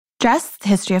Dress, The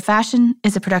History of Fashion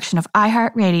is a production of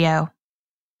iHeartRadio.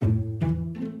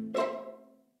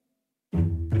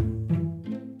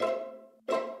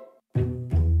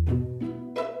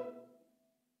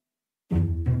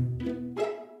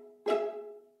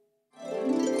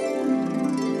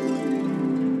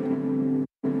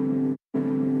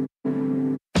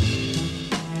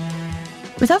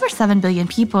 With over 7 billion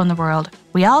people in the world,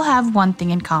 we all have one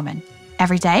thing in common.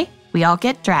 Every day, we all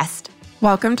get dressed.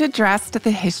 Welcome to Dressed,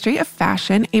 The History of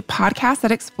Fashion, a podcast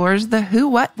that explores the who,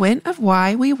 what, when of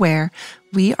why we wear.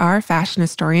 We are fashion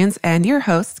historians and your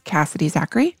hosts, Cassidy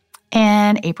Zachary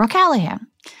and April Callahan.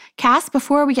 Cass,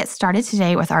 before we get started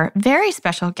today with our very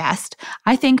special guest,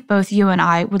 I think both you and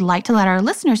I would like to let our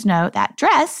listeners know that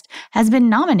Dressed has been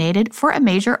nominated for a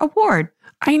major award.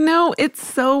 I know, it's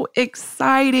so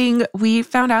exciting. We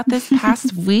found out this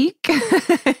past week.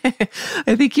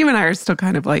 I think you and I are still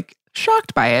kind of like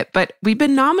shocked by it, but we've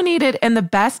been nominated in the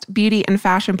Best Beauty and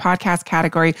Fashion Podcast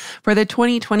category for the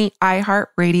 2020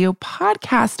 iHeartRadio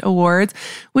Podcast Awards,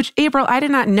 which, April, I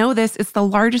did not know this. It's the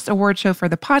largest award show for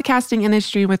the podcasting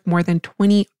industry with more than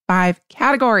 25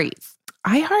 categories.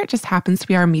 iHeart just happens to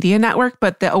be our media network,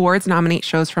 but the awards nominate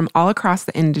shows from all across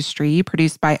the industry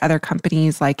produced by other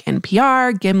companies like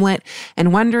NPR, Gimlet,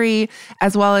 and Wondery,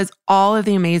 as well as all of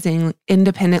the amazing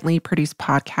independently produced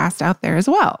podcasts out there as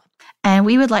well. And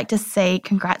we would like to say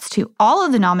congrats to all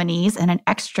of the nominees and an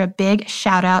extra big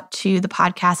shout out to the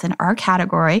podcasts in our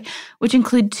category, which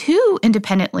include 2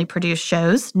 independently produced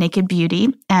shows, Naked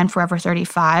Beauty and Forever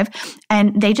 35.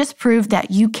 And they just proved that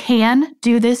you can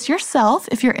do this yourself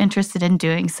if you're interested in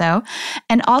doing so.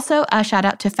 And also a shout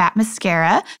out to Fat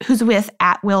Mascara, who's with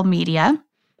At Will Media,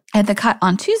 and The Cut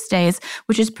on Tuesdays,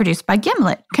 which is produced by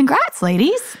Gimlet. Congrats,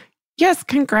 ladies. Yes,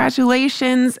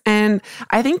 congratulations. And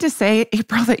I think to say,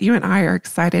 April, that you and I are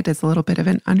excited is a little bit of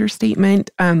an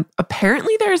understatement.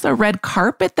 Apparently, there's a red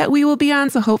carpet that we will be on,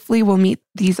 so hopefully we'll meet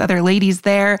these other ladies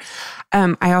there.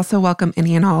 I also welcome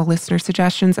any and all listener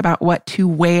suggestions about what to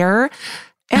wear.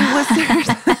 And listeners,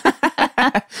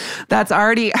 that's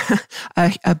already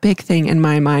a big thing in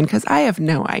my mind because I have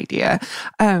no idea.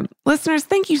 Listeners,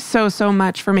 thank you so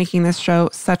much for making this show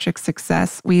such a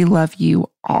success. We love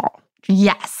you all.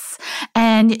 Yes.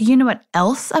 And you know what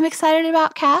else I'm excited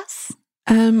about, Cass?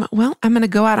 Well, I'm going to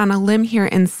go out on a limb here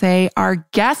and say our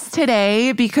guest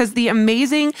today, because the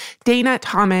amazing Dana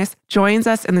Thomas joins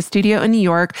us in the studio in New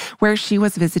York, where she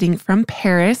was visiting from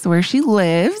Paris, where she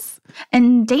lives.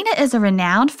 And Dana is a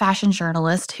renowned fashion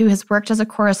journalist who has worked as a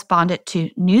correspondent to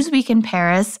Newsweek in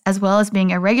Paris, as well as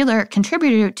being a regular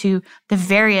contributor to the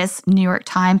various New York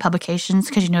Times publications,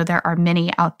 because you know there are many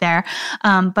out there,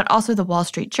 but also the Wall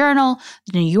Street Journal,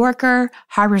 the New Yorker,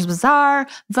 Harper's Bazaar,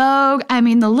 Vogue. I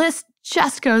mean, the list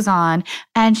just goes on.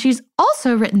 And she's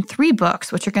also written 3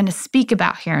 books, which we're going to speak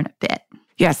about here in a bit.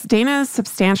 Yes, Dana's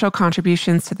substantial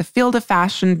contributions to the field of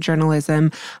fashion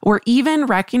journalism were even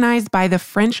recognized by the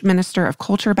French Minister of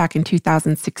Culture back in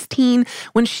 2016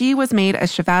 when she was made a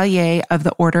Chevalier of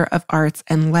the Order of Arts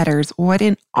and Letters. What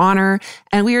an honor.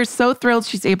 And we are so thrilled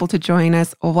she's able to join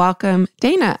us. Welcome,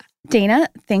 Dana. Dana,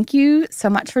 thank you so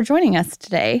much for joining us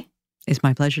today. It's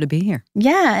my pleasure to be here.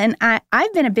 Yeah, and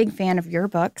I've been a big fan of your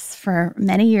books for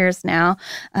many years now,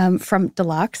 from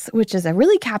Deluxe, which is a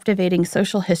really captivating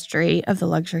social history of the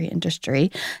luxury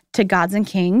industry, to Gods and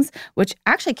Kings, which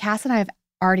actually Cass and I have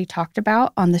already talked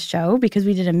about on the show because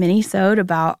we did a mini-sode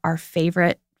about our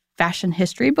favorite fashion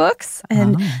history books,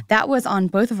 and that was on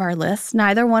both of our lists.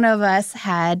 Neither one of us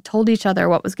had told each other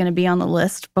what was going to be on the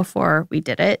list before we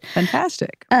did it.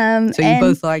 Fantastic. So you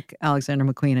both like Alexander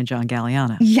McQueen and John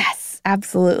Galliano. Yes,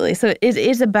 absolutely. So it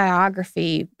is a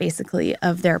biography, basically,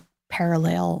 of their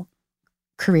parallel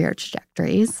career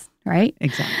trajectories, right?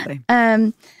 Exactly.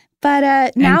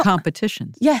 But now... And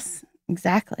competitions. Yes.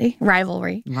 Exactly.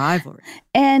 Rivalry.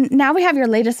 And now we have your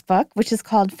latest book, which is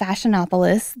called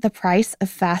Fashionopolis, The Price of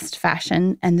Fast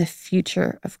Fashion and the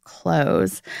Future of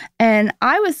Clothes. And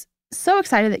I was so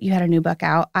excited that you had a new book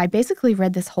out. I basically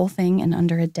read this whole thing in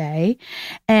under a day.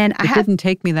 And it didn't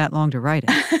take me that long to write it.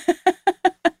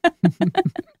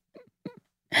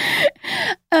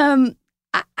 I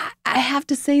have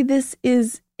to say this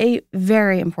is a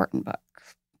very important book.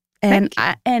 And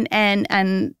I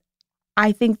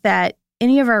think that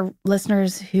any of our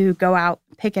listeners who go out,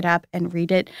 pick it up, and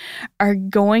read it are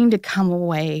going to come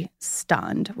away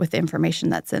stunned with the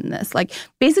information that's in this. Like,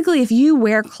 basically, if you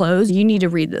wear clothes, you need to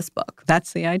read this book.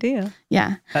 That's the idea.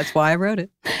 Yeah. That's why I wrote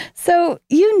it. So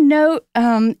you note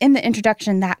in the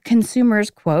introduction that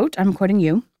consumers, quote, I'm quoting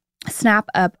you, snap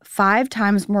up 5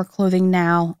 times more clothing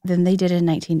now than they did in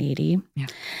 1980. Yeah.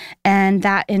 And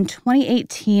that in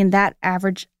 2018, that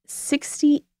averaged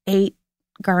 68 8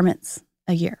 garments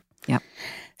a year. Yep.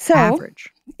 So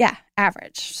Average. Yeah,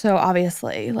 average. So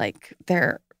obviously, like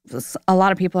a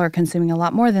lot of people are consuming a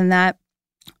lot more than that.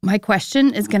 My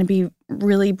question is going to be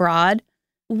really broad.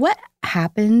 What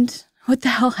happened? What the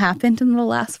hell happened in the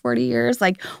last 40 years?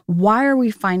 Like, why are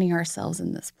we finding ourselves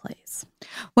in this place?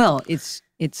 Well, it's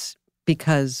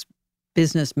because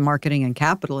business, marketing, and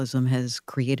capitalism has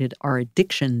created our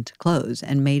addiction to clothes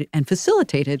and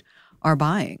facilitated our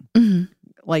buying. Mm-hmm.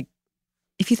 Like,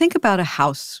 if you think about a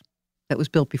house that was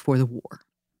built before the war,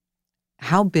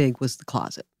 how big was the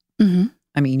closet? Mm-hmm.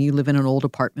 I mean, you live in an old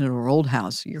apartment or old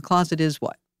house. Your closet is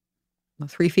what?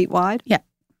 3 feet wide? Yeah.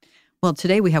 Well,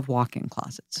 today we have walk-in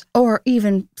closets. Or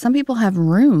even some people have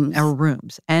rooms. Our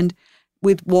rooms. And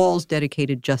with walls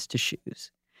dedicated just to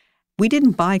shoes. We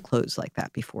didn't buy clothes like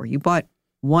that before. You bought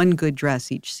one good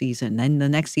dress each season. Then the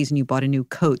next season you bought a new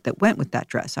coat that went with that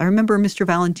dress. I remember Mr.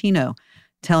 Valentino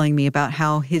telling me about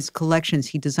how he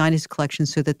designed his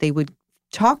collections so that they would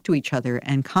talk to each other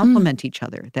and complement each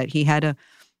other, that he had a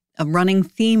running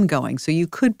theme going. So you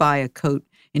could buy a coat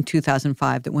in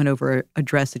 2005 that went over a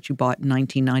dress that you bought in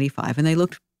 1995, and they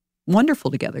looked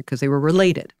wonderful together because they were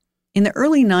related. In the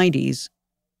early 90s,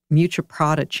 Miuccia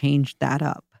Prada changed that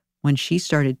up when she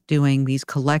started doing these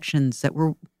collections that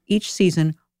were each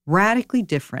season radically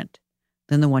different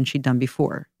than the one she'd done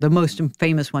before. The most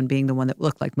famous one being the one that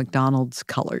looked like McDonald's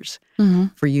colors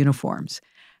for uniforms.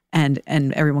 And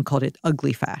everyone called it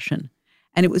ugly fashion.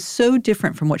 And it was so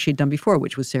different from what she'd done before,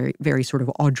 which was very, very sort of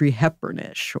Audrey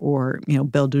Hepburn-ish or,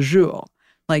 Belle de Jour,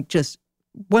 like just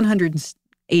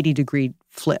 180-degree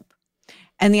flip.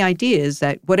 And the idea is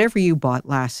that whatever you bought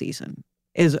last season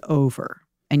is over,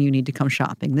 and you need to come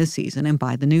shopping this season and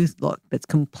buy the new look that's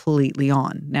completely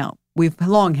on. Now, we've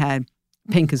long had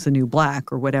pink is the new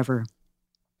black or whatever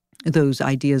those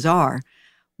ideas are,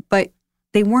 but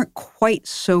they weren't quite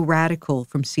so radical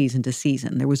from season to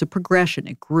season. There was a progression.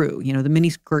 It grew. The mini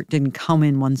skirt didn't come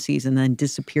in one season and then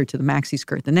disappear to the maxi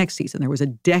skirt the next season. There was a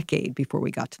decade before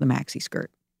we got to the maxi skirt.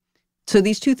 So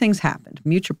these two things happened.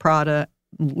 Miuccia Prada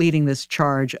leading this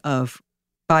charge of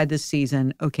buy this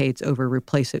season, okay, it's over,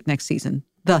 replace it next season,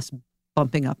 thus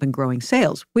bumping up and growing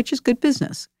sales, which is good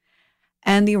business.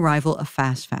 And the arrival of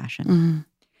fast fashion. Mm-hmm.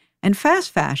 And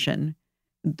fast fashion,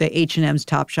 the H&M's,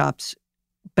 Topshops,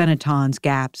 Benettons,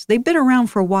 Gaps, they've been around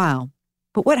for a while.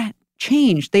 But what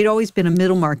changed, they'd always been a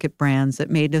middle market brands that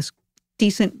made us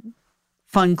decent,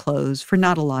 fun clothes for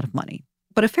not a lot of money,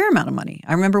 but a fair amount of money.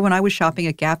 I remember when I was shopping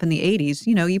at Gap in the 80s,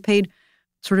 you paid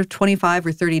sort of $25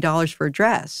 or $30 for a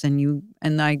dress.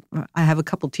 And I have a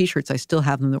couple T-shirts, I still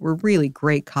have them, that were really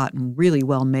great cotton, really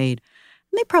well made.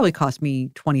 And they probably cost me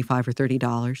 $25 or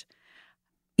 $30.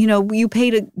 You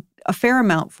paid a fair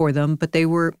amount for them, but they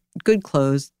were good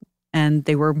clothes and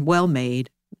they were well made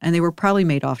and they were probably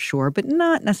made offshore, but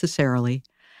not necessarily.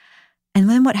 And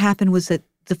then what happened was that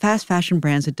the fast fashion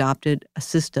brands adopted a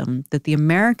system that the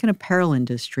American apparel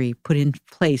industry put in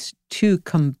place to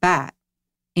combat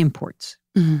imports.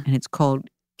 Mm-hmm. And it's called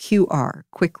QR,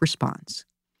 Quick Response.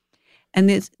 And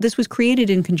this was created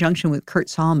in conjunction with Kurt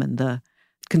Salmon, the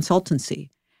consultancy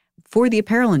for the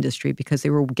apparel industry, because they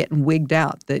were getting wigged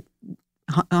out that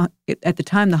at the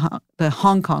time the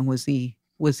Hong Kong was the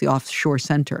offshore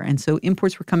center, and so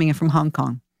imports were coming in from Hong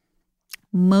Kong.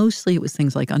 Mostly it was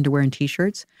things like underwear and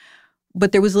T-shirts,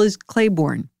 but there was Liz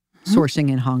Claiborne sourcing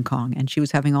in Hong Kong, and she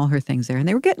was having all her things there, and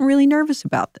they were getting really nervous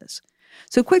about this.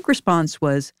 So Quick Response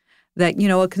was that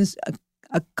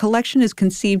a collection is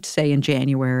conceived, say, in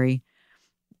January,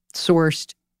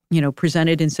 sourced,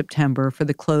 presented in September for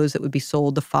the clothes that would be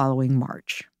sold the following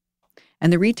March.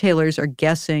 And the retailers are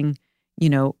guessing,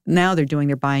 now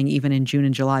they're buying even in June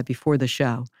and July before the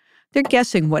show. They're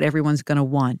guessing what everyone's going to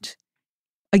want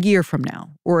a year from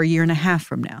now or a year and a half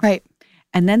from now. Right.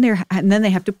 And then they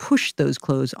have to push those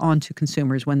clothes onto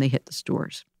consumers when they hit the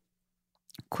stores.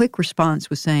 Quick Response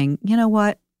was saying, you know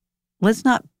what, let's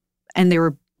not, and they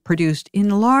were produced in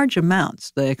large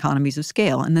amounts, the economies of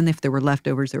scale. And then if there were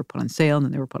leftovers, they were put on sale, and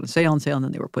then they were put on sale, and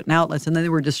then they were put in outlets, and then they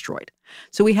were destroyed.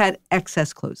 So we had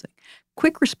excess clothing.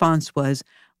 Quick Response was,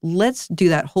 let's do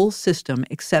that whole system,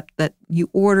 except that you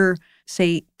order,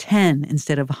 say, 10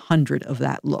 instead of 100 of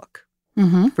that look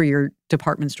for your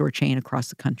department store chain across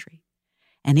the country.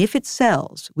 And if it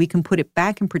sells, we can put it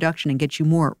back in production and get you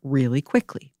more really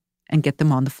quickly and get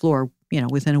them on the floor,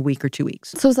 within a week or 2 weeks.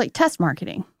 So it was like test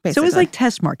marketing, basically. So it was like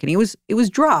test marketing. It was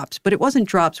drops, but it wasn't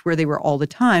drops where they were all the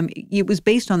time. It was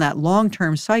based on that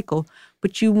long-term cycle,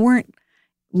 but you weren't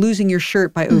losing your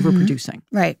shirt by overproducing.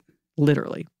 Right.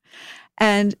 Literally.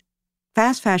 And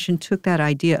fast fashion took that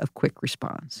idea of Quick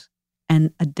Response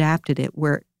and adapted it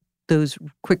where those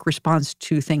quick response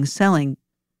to things selling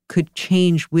could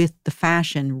change with the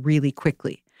fashion really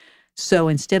quickly. So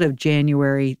instead of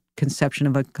January conception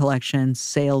of a collection,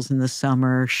 sales in the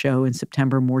summer, show in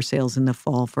September, more sales in the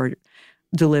fall for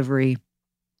delivery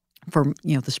for,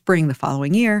 the spring the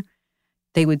following year,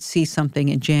 they would see something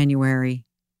in January,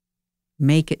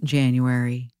 make it in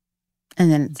January,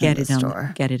 and then it's get in it the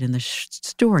store. Get it in the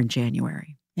store in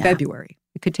January, Yeah. February.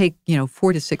 It could take,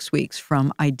 4 to 6 weeks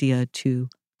from idea to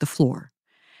the floor.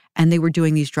 And they were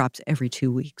doing these drops every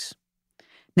 2 weeks.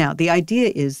 Now, the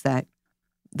idea is that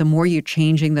the more you're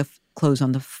changing the clothes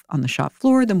on the shop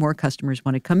floor, the more customers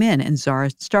want to come in. And Zara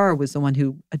Starr was the one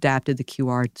who adapted the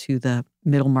QR to the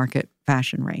middle market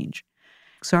fashion range.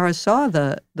 Zara saw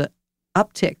the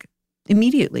uptick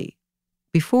immediately.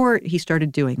 Before he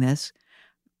started doing this,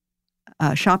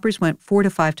 shoppers went 4 to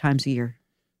 5 times a year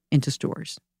into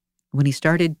stores. When he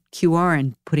started QR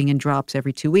and putting in drops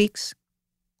every 2 weeks,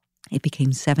 it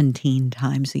became 17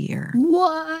 times a year.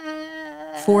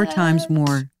 What? 4 times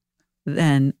more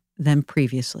than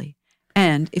previously.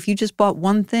 And if you just bought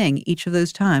one thing each of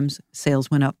those times,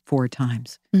 sales went up 4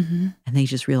 times. Mm-hmm. And they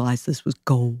just realized this was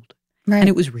gold. Right. And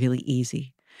it was really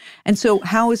easy. And so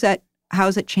how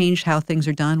has it changed how things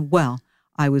are done? Well,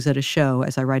 I was at a show,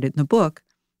 as I write it in the book,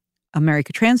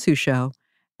 America Transu show,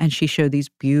 and she showed these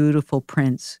beautiful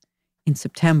prints in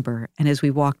September. And as we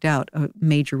walked out, a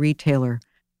major retailer,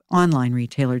 online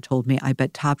retailer, told me, I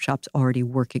bet Topshop's already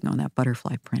working on that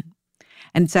butterfly print.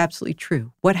 And it's absolutely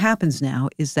true. What happens now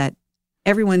is that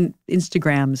everyone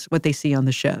Instagrams what they see on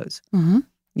the shows. Mm-hmm.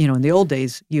 In the old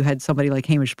days, you had somebody like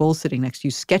Hamish Bull sitting next to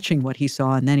you sketching what he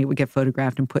saw, and then it would get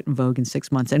photographed and put in Vogue in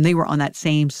 6 months. And they were on that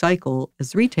same cycle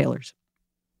as the retailers.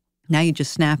 Now you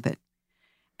just snap it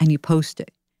and you post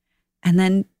it. And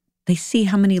then they see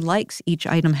how many likes each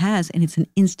item has, and it's an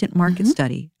instant market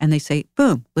study. And they say,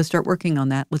 boom, let's start working on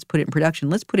that. Let's put it in production.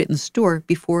 Let's put it in the store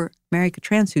before America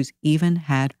Transu's even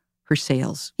had her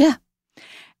sales. Yeah.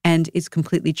 And it's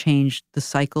completely changed the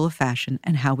cycle of fashion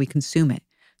and how we consume it.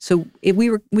 So if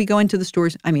we go into the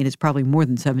stores, it's probably more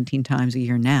than 17 times a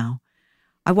year now.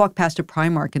 I walked past a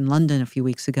Primark in London a few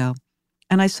weeks ago,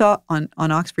 and I saw on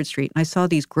Oxford Street, and I saw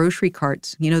these grocery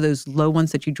carts, those low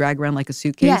ones that you drag around like a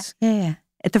suitcase, Yeah.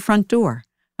 at the front door.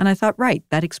 And I thought, right,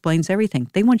 that explains everything.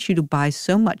 They want you to buy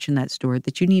so much in that store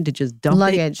that you need to just dump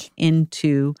Luggage. it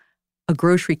into a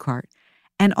grocery cart.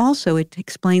 And also it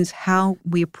explains how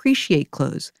we appreciate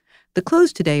clothes. The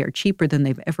clothes today are cheaper than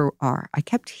they've ever are. I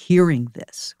kept hearing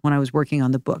this when I was working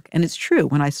on the book. And it's true.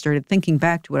 When I started thinking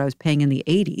back to what I was paying in the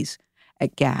 80s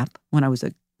at Gap, when I was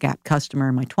a Gap customer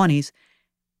in my 20s,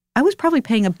 I was probably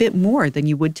paying a bit more than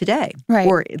you would today. Right.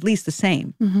 Or at least the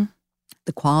same. Mm-hmm.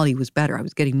 The quality was better. I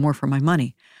was getting more for my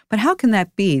money. But how can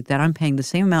that be that I'm paying the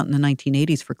same amount in the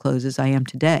 1980s for clothes as I am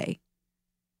today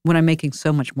when I'm making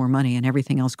so much more money and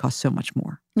everything else costs so much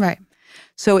more? Right.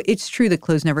 So it's true that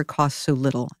clothes never cost so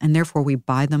little, and therefore we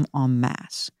buy them en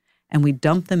masse. And we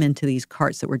dump them into these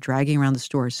carts that we're dragging around the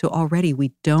stores. So already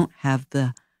we don't have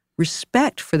the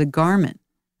respect for the garment.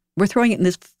 We're throwing it in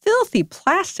this filthy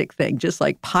plastic thing, just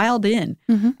like piled in,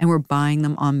 Mm-hmm. and we're buying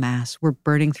them en masse. We're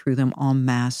burning through them en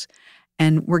masse,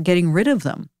 and we're getting rid of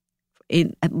them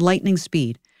at lightning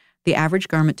speed. The average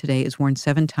garment today is worn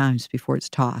 7 times before it's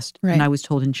tossed. Right. And I was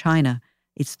told in China,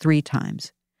 it's 3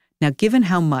 times. Now, given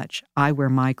how much I wear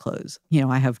my clothes,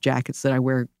 I have jackets that I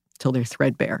wear till they're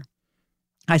threadbare.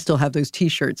 I still have those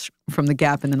T-shirts from the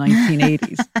Gap in the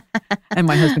 1980s. And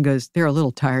my husband goes, they're a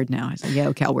little tired now. I said, yeah,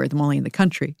 okay, I'll wear them only in the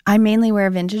country. I mainly wear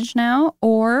vintage now,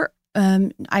 or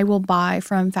I will buy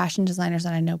from fashion designers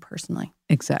that I know personally.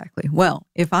 Exactly. Well,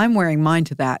 if I'm wearing mine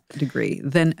to that degree,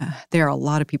 then there are a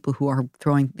lot of people who are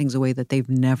throwing things away that they've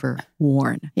never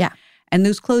worn. Yeah. And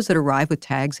those clothes that arrive with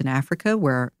tags in Africa,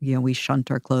 where we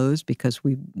shunt our clothes because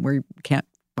we can't,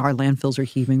 our landfills are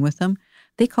heaving with them.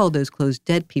 They call those clothes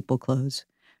dead people clothes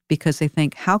because they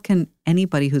think, how can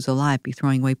anybody who's alive be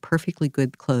throwing away perfectly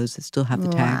good clothes that still have the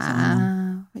tags on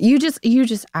them? You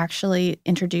just actually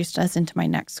introduced us into my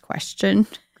next question,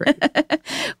 Great.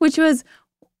 which was,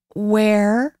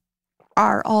 where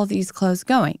are all these clothes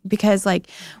going? Because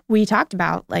we talked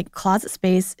about, closet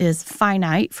space is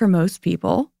finite for most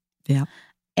people. Yeah.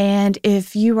 And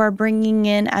if you are bringing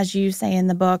in, as you say in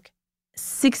the book,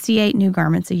 68 new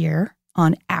garments a year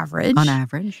on average. On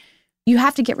average. You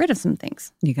have to get rid of some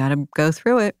things. You got to go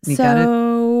through it.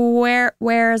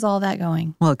 Where is all that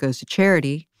going? Well, it goes to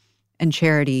charity, and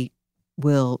charity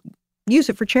will use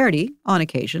it for charity on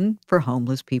occasion for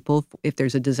homeless people. If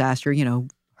there's a disaster,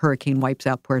 hurricane wipes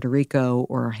out Puerto Rico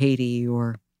or Haiti,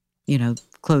 or,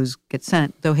 clothes get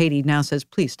sent. Though Haiti now says,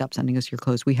 please stop sending us your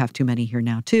clothes. We have too many here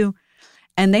now too.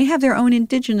 And they have their own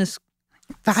indigenous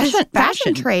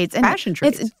fashion trades. And fashion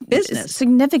trades, business. It's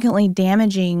significantly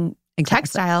damaging Exactly.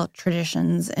 textile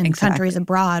traditions in Exactly. countries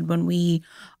abroad when we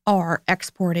are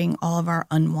exporting all of our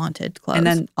unwanted clothes. And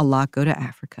then a lot go to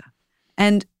Africa.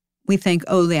 And we think,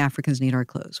 oh, the Africans need our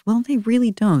clothes. Well, they really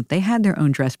don't. They had their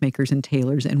own dressmakers and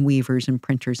tailors and weavers and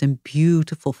printers and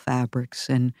beautiful fabrics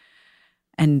and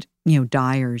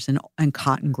dyers and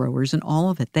cotton growers and all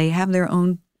of it. They have their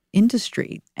own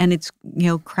industry, and it's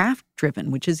craft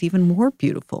driven, which is even more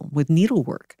beautiful with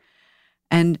needlework.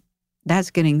 And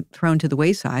that's getting thrown to the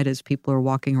wayside as people are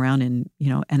walking around in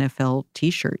NFL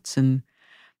T-shirts and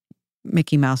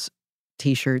Mickey Mouse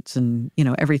T-shirts and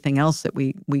everything else that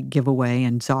we give away,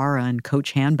 and Zara and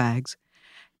Coach handbags,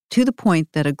 to the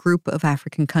point that a group of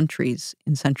African countries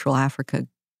in Central Africa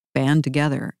band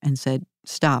together and said,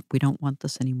 stop, we don't want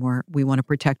this anymore. We want to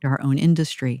protect our own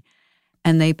industry.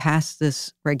 And they passed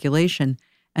this regulation,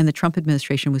 and the Trump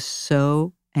administration was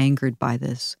so angered by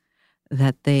this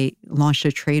that they launched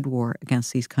a trade war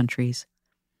against these countries.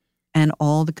 And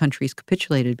all the countries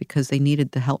capitulated because they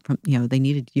needed the help from, they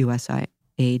needed U.S.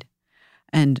 aid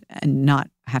and not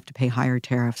have to pay higher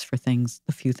tariffs for the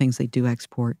few things they do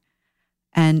export.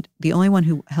 And the only one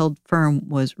who held firm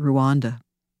was Rwanda.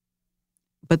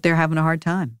 But they're having a hard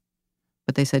time.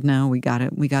 But they said, no, we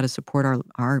gotta support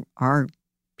our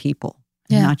people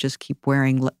and not just keep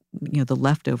wearing the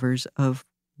leftovers of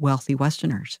wealthy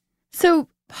Westerners. So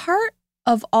part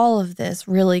of all of this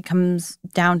really comes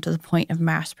down to the point of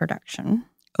mass production.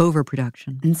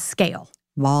 Overproduction. And scale.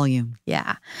 Volume.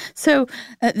 Yeah. So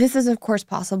this is, of course,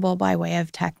 possible by way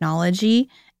of technology.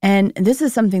 And this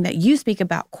is something that you speak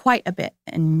about quite a bit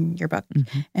in your book.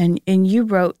 Mm-hmm. And you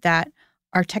wrote that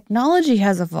our technology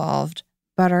has evolved,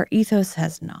 but our ethos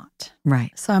has not.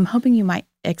 Right. So I'm hoping you might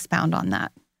expound on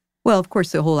that. Well, of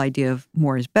course, the whole idea of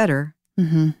more is better.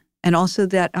 Mm-hmm. And also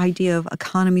that idea of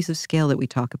economies of scale that we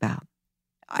talk about.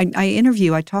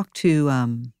 I talked to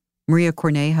Maria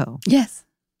Cornejo. Yes.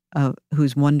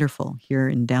 Who's wonderful here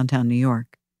in downtown New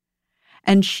York.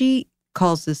 And she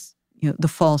calls this, the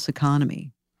false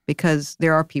economy, because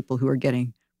there are people who are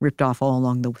getting ripped off all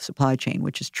along the supply chain,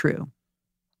 which is true.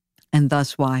 And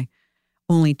thus why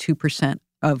only 2%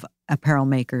 of apparel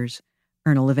makers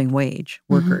earn a living wage,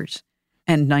 workers,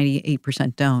 and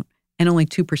 98% don't. And only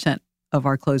 2% of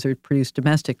our clothes are produced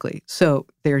domestically. So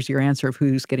there's your answer of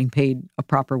who's getting paid a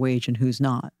proper wage and who's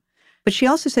not. But she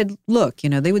also said, look,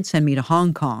 they would send me to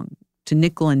Hong Kong to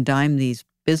nickel and dime these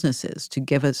businesses to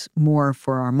give us more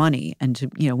for our money. And to,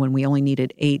 when we only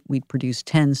needed 8, we'd produce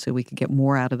 10 so we could get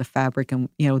more out of the fabric. And,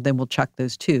 then we'll chuck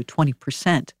those too.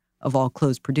 20% of all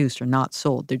clothes produced are not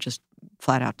sold. They're just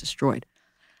flat out destroyed.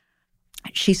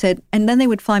 She said, and then they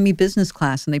would fly me business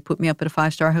class and they put me up at a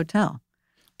 5-star hotel.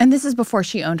 And this is before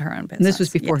she owned her own business. And this was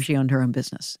before she owned her own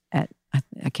business at,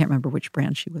 I can't remember which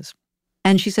brand she was.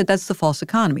 And she said that's the false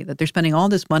economy, that they're spending all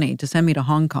this money to send me to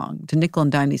Hong Kong to nickel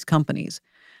and dime these companies.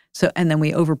 And then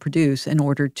we overproduce in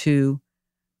order to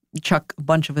chuck a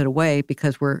bunch of it away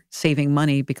because we're saving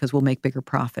money because we'll make bigger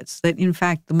profits. That in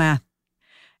fact, the math,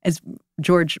 as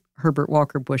George Herbert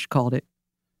Walker Bush called it,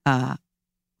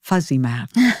 fuzzy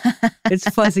math. It's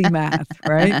fuzzy math,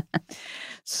 right?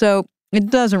 So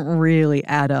it doesn't really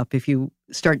add up if you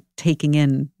start taking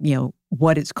in,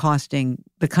 what it's costing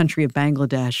the country of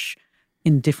Bangladesh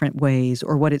in different ways,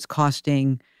 or what it's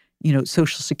costing,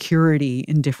 Social Security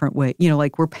in different ways.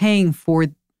 Like we're paying for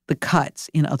the cuts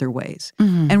in other ways,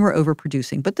 and we're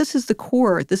overproducing. But this is the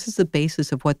core, this is the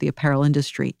basis of what the apparel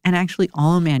industry, and actually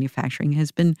all manufacturing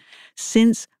has been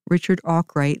since Richard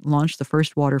Arkwright launched the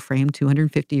first water frame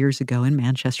 250 years ago in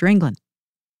Manchester, England.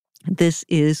 This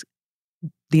is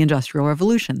the Industrial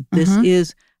Revolution. This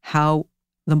is how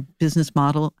the business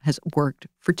model has worked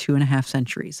for 2.5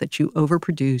 centuries, that you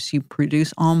overproduce, you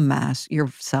produce en masse,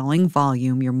 you're selling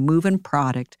volume, you're moving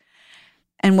product,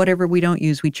 and whatever we don't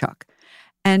use, we chuck.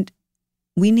 And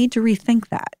we need to rethink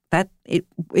that.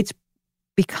 It's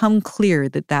become clear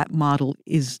that model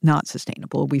is not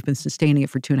sustainable. We've been sustaining it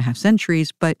for 2.5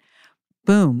 centuries, but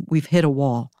boom, we've hit a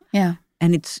wall. Yeah.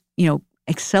 And it's,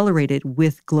 accelerated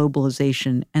with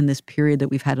globalization and this period that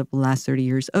we've had of the last 30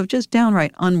 years of just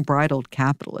downright unbridled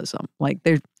capitalism. Like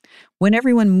when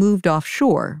everyone moved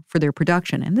offshore for their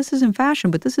production, and this is in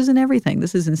fashion, but this is in everything.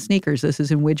 This is in sneakers, this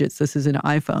is in widgets, this is in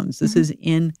iPhones, this is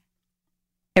in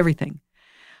everything.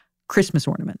 Christmas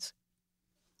ornaments.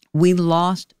 We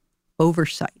lost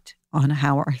oversight on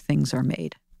how our things are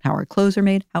made, how our clothes are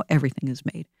made, how everything is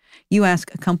made. You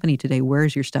ask a company today,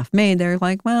 where's your stuff made? They're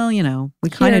like, well, we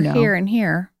kind of know. Here and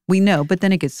here. We know, but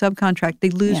then it gets subcontract. They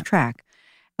lose track.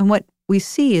 And what we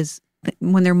see is that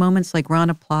when there are moments like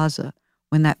Rana Plaza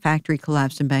when that factory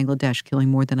collapsed in Bangladesh, killing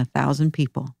more than 1,000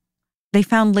 people. They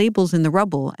found labels in the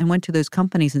rubble and went to those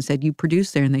companies and said, you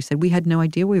produce there. And they said, we had no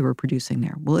idea we were producing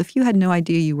there. Well, if you had no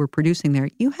idea you were producing there,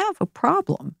 you have a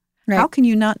problem. Right. How can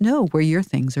you not know where your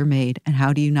things are made? And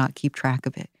how do you not keep track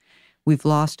of it? We've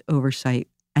lost oversight.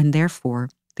 And therefore,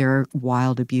 there are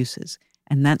wild abuses.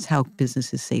 And that's how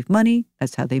businesses save money.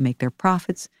 That's how they make their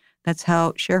profits. That's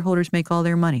how shareholders make all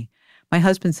their money. My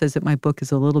husband says that my book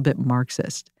is a little bit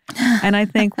Marxist. And I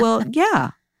think, well,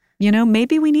 yeah,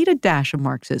 maybe we need a dash of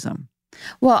Marxism.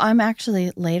 Well, I'm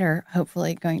actually later,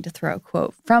 hopefully, going to throw a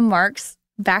quote from Marx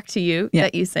back to you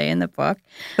that you say in the book.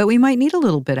 But we might need a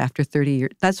little bit after 30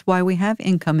 years. That's why we have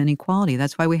income inequality.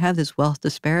 That's why we have this wealth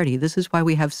disparity. This is why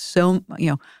we have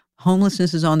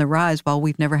homelessness is on the rise while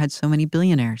we've never had so many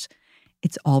billionaires.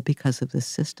 It's all because of this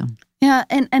system. Yeah,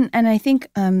 and I think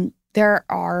there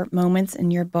are moments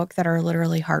in your book that are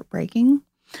literally heartbreaking.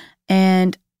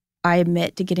 And I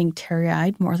admit to getting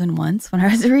teary-eyed more than once when I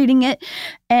was reading it.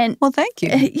 And well, thank you.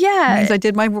 Yeah. It means I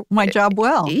did my job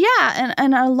well. Yeah,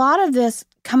 and a lot of this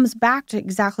comes back to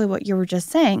exactly what you were just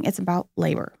saying. It's about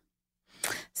labor.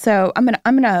 So I'm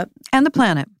gonna and the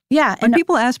planet. Yeah. When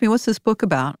people ask me, what's this book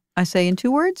about? I say in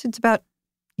 2 words, it's about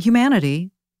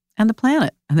humanity and the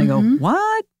planet. And they go,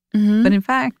 what? Mm-hmm. But in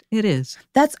fact, it is.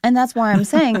 That's why I'm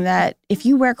saying that if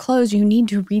you wear clothes, you need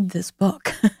to read this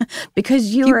book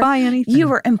because you buy anything. You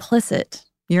were implicit.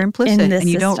 You're implicit in this and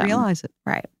you system. don't realize it.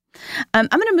 Right. I'm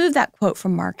going to move that quote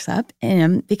from Marx up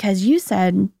because you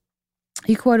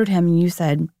quoted him and you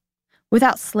said,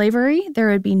 without slavery, there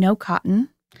would be no cotton.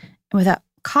 And without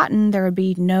cotton, there would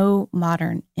be no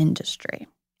modern industry.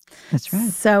 That's right.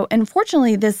 So,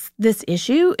 unfortunately, this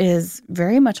issue is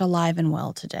very much alive and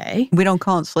well today. We don't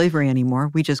call it slavery anymore.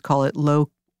 We just call it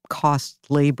low-cost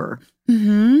labor.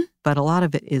 Mm-hmm. But a lot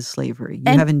of it is slavery.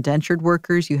 You have indentured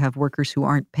workers. You have workers who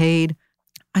aren't paid.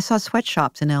 I saw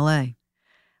sweatshops in L.A.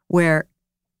 where,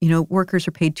 workers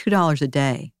are paid $2 a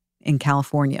day in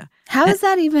California. How is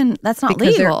that even? That's not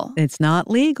legal. It's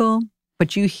not legal.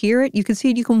 But you hear it. You can see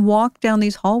it. You can walk down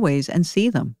these hallways and see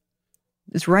them.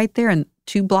 It's right there and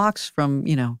 2 blocks from,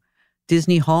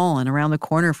 Disney Hall and around the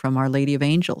corner from Our Lady of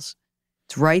Angels.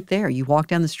 It's right there. You walk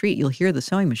down the street, you'll hear the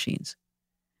sewing machines.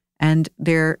 And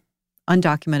they're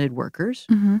undocumented workers,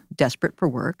 desperate for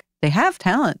work. They have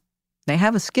talent. They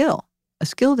have a skill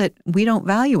that we don't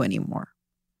value anymore.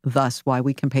 Thus, why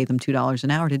we can pay them $2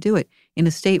 an hour to do it in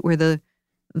a state where the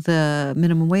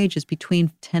minimum wage is between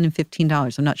 $10 and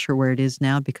 $15. I'm not sure where it is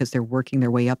now because they're working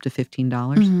their way up to $15.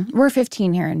 Mm-hmm. We're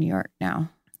 15 here in New York now.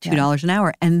 $2 an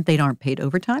hour, and they aren't paid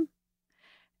overtime.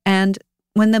 And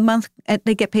when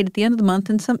they get paid at the end of the month,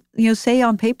 and some, say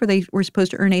on paper they were supposed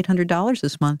to earn $800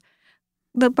 this month,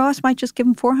 the boss might just give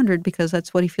them $400 because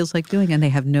that's what he feels like doing, and they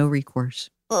have no recourse.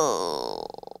 Oh.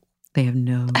 They have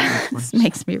no recourse. This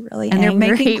makes me really angry they're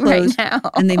making clothes, right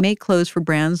now. And they make clothes for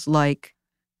brands like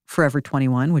Forever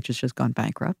 21, which has just gone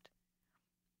bankrupt,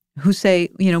 who say,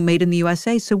 made in the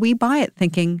USA. So we buy it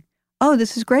thinking, oh,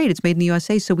 this is great. It's made in the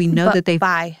USA. So we know that they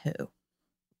buy who?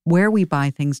 Where we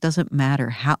buy things doesn't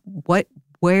matter.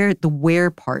 Where the wear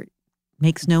part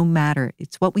makes no matter.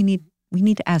 It's what we need. We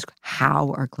need to ask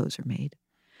how our clothes are made.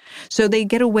 So they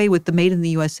get away with the made in the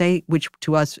USA, which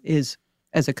to us is,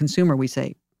 as a consumer, we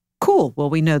say, cool.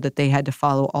 Well, we know that they had to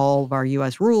follow all of our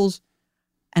U.S. rules,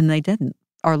 and they didn't.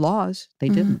 Our laws, they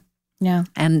didn't. Yeah.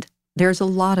 And there's a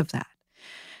lot of that.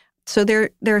 So they're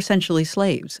essentially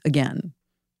slaves again.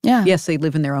 Yeah. Yes, they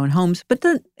live in their own homes, but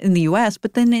then in the U.S.,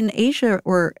 but then in Asia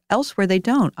or elsewhere, they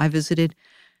don't. I visited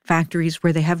factories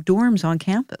where they have dorms on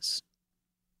campus.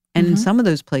 And in some of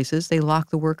those places, they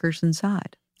lock the workers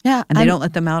inside. Yeah. And they don't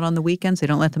let them out on the weekends. They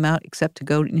don't let them out except to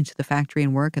go into the factory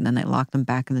and work, and then they lock them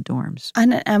back in the dorms.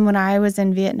 And when I was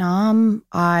in Vietnam,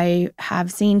 I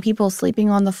have seen people sleeping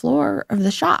on the floor of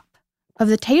the shop, of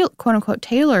the quote-unquote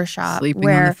tailor shop. Sleeping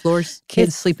on the floors,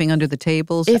 kids sleeping under the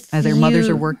tables as their mothers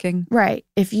are working. Right.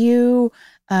 If you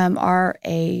are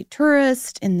a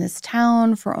tourist in this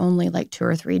town for only like 2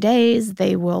 or 3 days,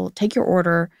 they will take your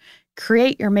order,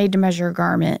 create your made-to-measure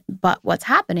garment. But what's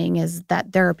happening is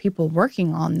that there are people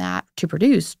working on that to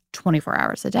produce 24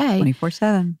 hours a day.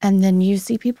 24/7. And then you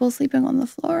see people sleeping on the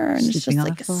floor, and it's just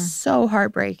like floor. so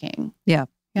heartbreaking. Yeah.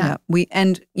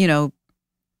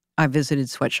 I visited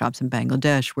sweatshops in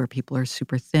Bangladesh where people are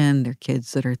super thin. They're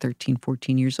kids that are 13,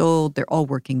 14 years old. They're all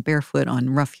working barefoot on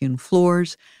rough-hewn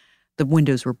floors. The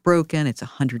windows were broken. It's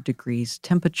 100 degrees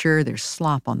temperature. There's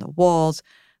slop on the walls.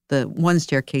 The one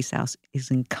staircase house is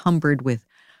encumbered with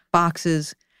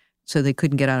boxes, so they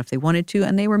couldn't get out if they wanted to.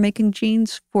 And they were making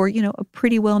jeans for, a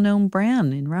pretty well-known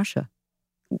brand in Russia.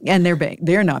 And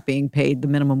they're not being paid the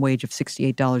minimum wage of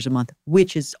 $68 a month,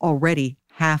 which is already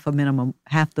half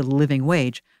the living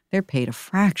wage. They're paid a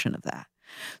fraction of that.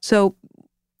 So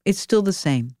it's still the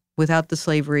same. Without the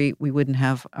slavery, we wouldn't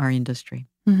have our industry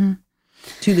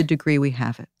to the degree we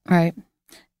have it. Right.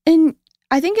 And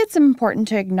I think it's important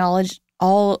to acknowledge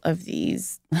all of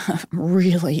these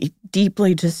really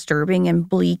deeply disturbing and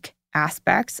bleak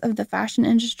aspects of the fashion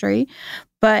industry.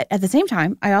 But at the same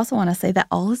time, I also want to say that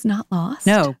all is not lost.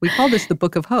 No, we call this the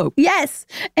Book of Hope. Yes.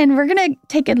 And we're going to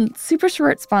take a super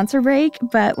short sponsor break.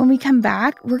 But when we come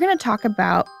back, we're going to talk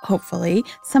about, hopefully,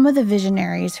 some of the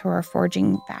visionaries who are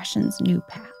forging fashion's new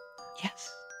path.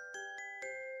 Yes.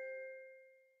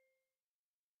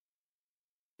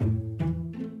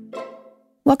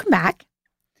 Welcome back.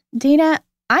 Dana,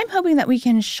 I'm hoping that we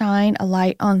can shine a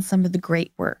light on some of the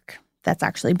great work that's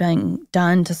actually being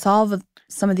done to solve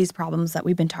some of these problems that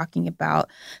we've been talking about,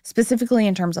 specifically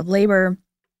in terms of labor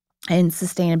and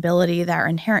sustainability that are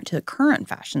inherent to the current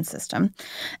fashion system.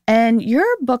 And your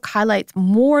book highlights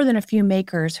more than a few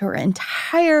makers who are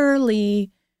entirely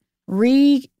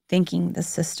rethinking the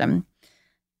system.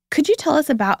 Could you tell us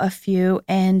about a few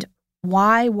and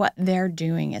why what they're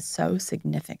doing is so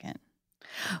significant?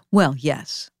 Well,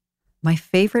 yes. My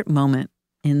favorite moment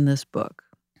in this book,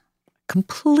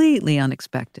 completely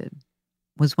unexpected,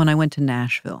 was when I went to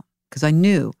Nashville, because I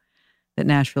knew that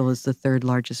Nashville is the third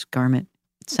largest garment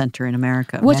center in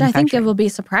America. Which I think it will be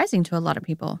surprising to a lot of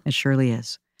people. It surely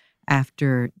is.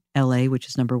 After LA, which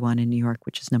is number one, and New York,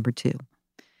 which is number two.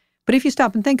 But if you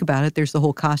stop and think about it, there's the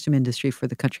whole costume industry for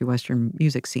the country western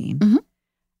music scene. Mm-hmm.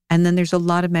 And then there's a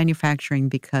lot of manufacturing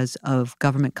because of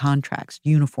government contracts,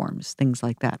 uniforms, things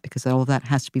like that, because all of that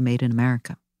has to be made in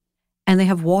America. And they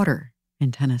have water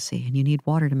in Tennessee, and you need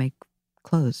water to make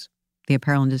clothes. The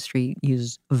apparel industry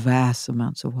uses vast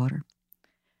amounts of water.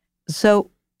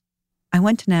 So I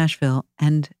went to Nashville,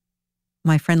 and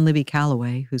my friend Libby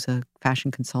Calloway, who's a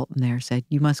fashion consultant there, said,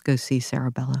 you must go see Sarah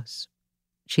Bellows.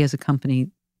 She has a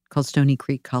company called Stony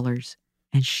Creek Colors,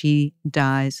 and she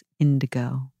dyes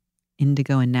indigo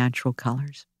and natural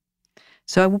colors.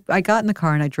 So I got in the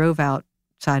car and I drove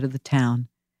outside of the town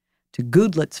to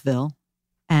Goodlettsville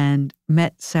and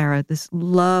met Sarah, this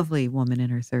lovely woman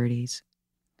in her 30s.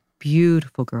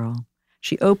 Beautiful girl.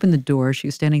 She opened the door. She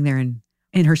was standing there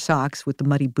in her socks with the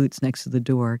muddy boots next to the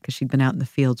door because she'd been out in the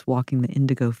fields walking the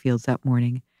indigo fields that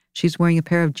morning. She's wearing a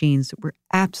pair of jeans that were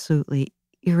absolutely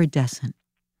iridescent,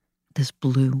 this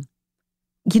blue.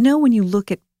 You know, when you look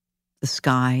at the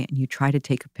sky and you try to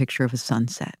take a picture of a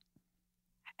sunset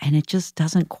and it just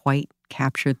doesn't quite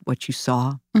capture what you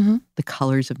saw, the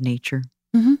colors of nature,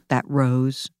 that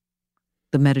rose,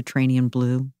 the Mediterranean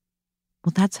blue.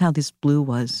 Well, that's how this blue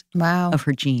was of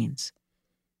her jeans.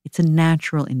 It's a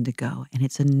natural indigo, and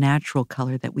it's a natural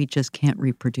color that we just can't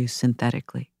reproduce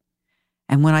synthetically.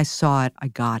 And when I saw it, I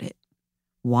got it.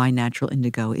 Why natural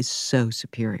indigo is so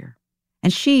superior.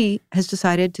 And she has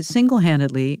decided to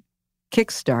single-handedly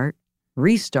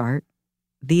restart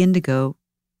the indigo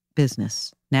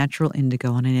business, natural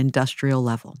indigo on an industrial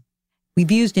level.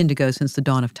 We've used indigo since the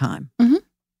dawn of time.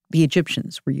 The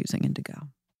Egyptians were using indigo.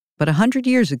 But 100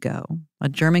 years ago, a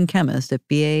German chemist at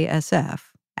BASF,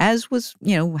 as was,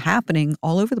 happening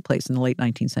all over the place in the late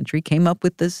 19th century, came up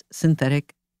with this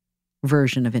synthetic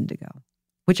version of indigo,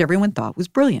 which everyone thought was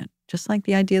brilliant. Just like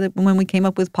the idea that when we came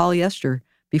up with polyester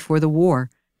before the war,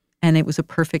 and it was a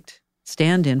perfect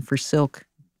stand-in for silk,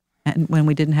 and when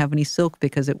we didn't have any silk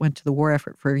because it went to the war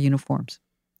effort for uniforms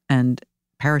and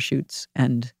parachutes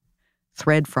and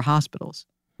thread for hospitals.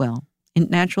 Well,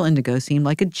 natural indigo seemed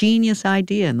like a genius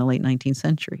idea in the late 19th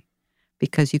century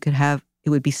because it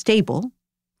would be stable.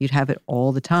 You'd have it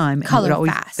all the time. Color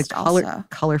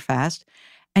fast.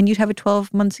 And you'd have it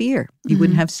 12 months a year. You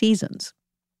wouldn't have seasons.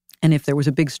 And if there was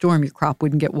a big storm, your crop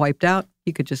wouldn't get wiped out.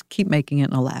 You could just keep making it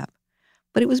in a lab.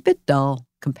 But it was a bit dull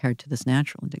compared to this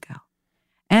natural indigo.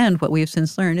 And what we have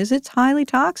since learned is it's highly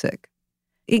toxic.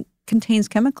 It contains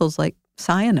chemicals like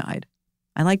cyanide.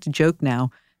 I like to joke now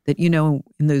that, in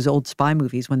those old spy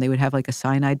movies when they would have like a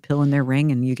cyanide pill in their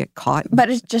ring and you get caught. But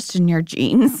it's just in your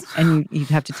jeans. And you'd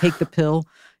have to take the pill,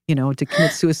 to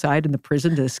commit suicide in the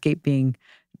prison to escape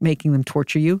making them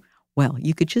torture you. Well,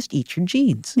 you could just eat your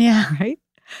jeans. Yeah. Right?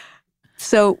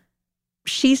 So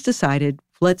she's decided,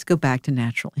 let's go back to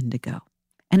natural indigo.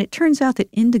 And it turns out that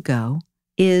indigo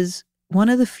is one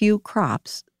of the few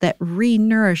crops that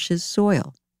re-nourishes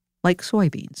soil, like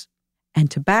soybeans.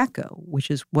 And tobacco, which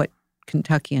is what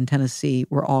Kentucky and Tennessee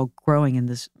were all growing in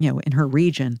this, in her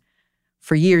region,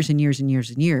 for years and years and years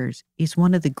and years, is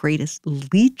one of the greatest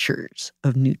leachers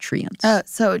of nutrients.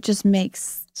 So it just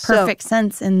makes perfect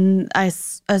sense in a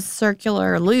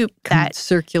circular loop.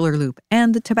 Circular loop.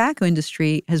 And the tobacco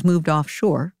industry has moved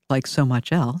offshore, like so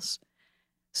much else.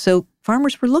 So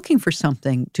farmers were looking for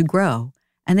something to grow,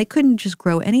 and they couldn't just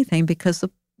grow anything because the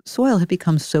soil had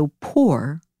become so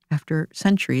poor after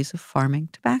centuries of farming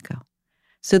tobacco.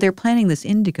 So they're planting this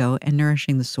indigo and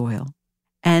nourishing the soil.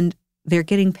 And they're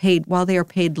getting paid, while they are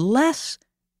paid less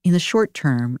in the short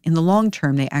term, in the long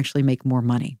term, they actually make more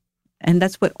money. And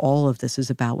that's what all of this is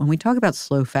about. When we talk about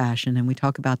slow fashion and we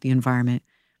talk about the environment,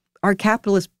 our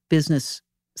capitalist business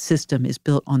system is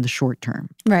built on the short term,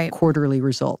 right? Quarterly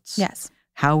results. Yes.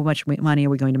 How much money are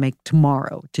we going to make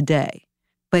tomorrow, today?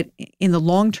 But in the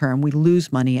long term, we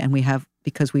lose money, and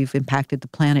because we've impacted the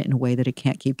planet in a way that it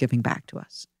can't keep giving back to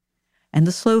us. And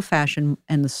the slow fashion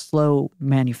and the slow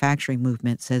manufacturing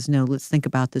movement says, no, let's think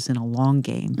about this in a long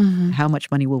game. Mm-hmm. How much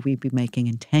money will we be making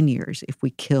in 10 years if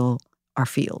we kill our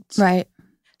fields? Right.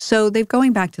 So they're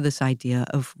going back to this idea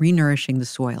of renourishing the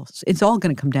soil. It's all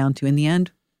going to come down to, in the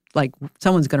end, like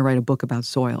someone's going to write a book about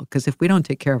soil, because if we don't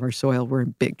take care of our soil, we're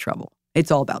in big trouble. It's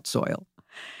all about soil.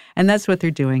 And that's what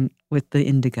they're doing with the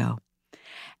indigo.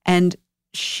 And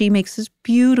she makes this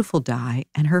beautiful dye,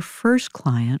 and her first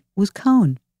client was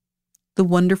Cone, the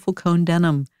wonderful Cone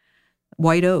denim,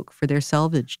 white oak for their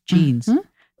selvage jeans. Mm-hmm.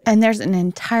 And there's an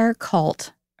entire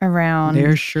cult around.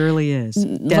 There surely is.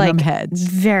 Denim heads.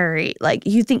 Very,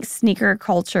 you think sneaker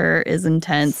culture is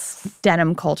intense.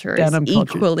 Denim culture is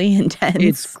equally intense.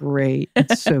 It's great.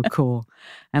 It's so cool.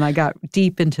 And I got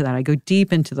deep into that. I go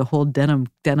deep into the whole denim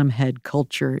head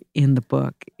culture in the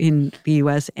book, in the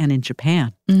U.S. and in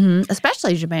Japan. Mm-hmm.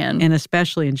 Especially Japan. And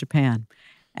especially in Japan.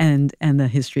 And the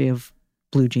history of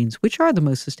blue jeans, which are the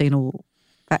most sustainable,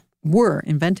 were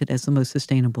invented as the most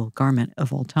sustainable garment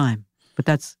of all time. But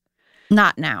that's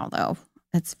not now, though.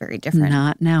 That's very different.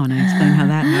 Not now, and I explain how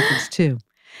that happens too.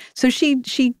 So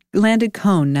she landed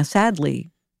Cone. Now,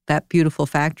 sadly, that beautiful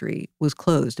factory was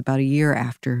closed about a year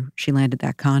after she landed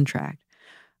that contract.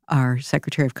 Our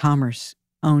Secretary of Commerce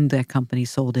owned that company,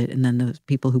 sold it, and then the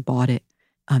people who bought it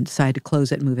decided to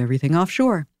close it and move everything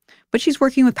offshore. But she's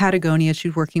working with Patagonia.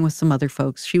 She's working with some other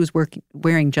folks. She was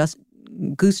wearing just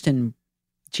Gustin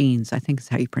jeans, I think is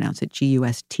how you pronounce it,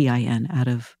 Gustin, out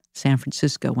of San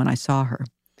Francisco when I saw her,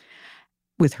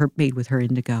 made with her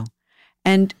indigo.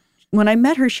 And when I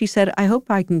met her, she said, I hope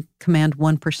I can command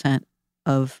 1%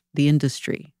 of the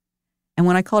industry. And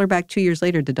when I called her back 2 years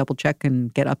later to double check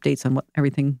and get updates on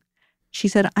everything, she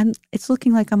said, it's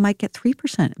looking like I might get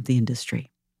 3% of the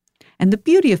industry. And the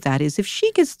beauty of that is if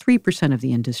she gets 3% of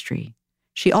the industry,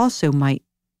 she also might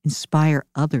inspire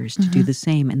others to do the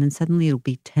same. And then suddenly it'll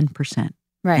be 10%.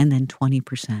 Right. And then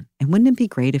 20%. And wouldn't it be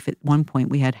great if at one point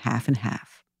we had half and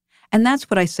half? And that's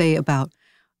what I say about,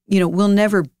 we'll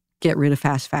never get rid of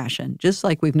fast fashion, just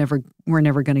like we're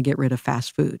never going to get rid of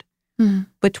fast food. Mm-hmm.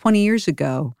 But 20 years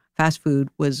ago, fast food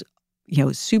was,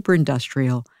 super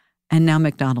industrial, and now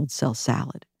McDonald's sells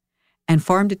salad. And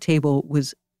farm to table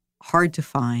was hard to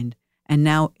find, and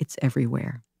now it's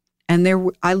everywhere. And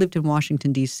I lived in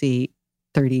Washington, D.C.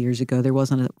 30 years ago. There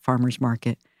wasn't a farmer's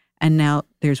market. And now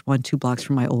there's 1-2 blocks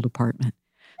from my old apartment.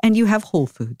 And you have Whole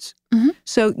Foods. Mm-hmm.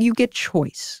 So you get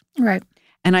choice. Right.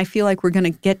 And I feel like we're going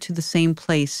to get to the same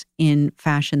place in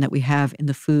fashion that we have in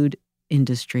the food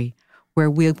industry, where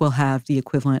we will have the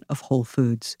equivalent of Whole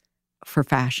Foods for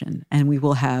fashion. And we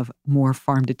will have more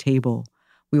farm to table.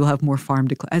 We will have more farm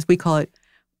to, as we call it,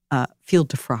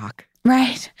 field to frock.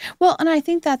 Right. Well, and I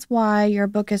think that's why your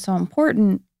book is so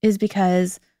important, is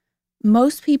because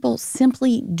most people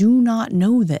simply do not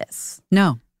know this.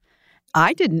 No,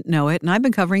 I didn't know it, and I've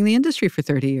been covering the industry for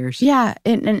 30 years. Yeah,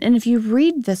 and if you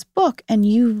read this book and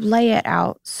you lay it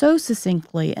out so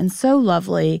succinctly and so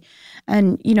lovely,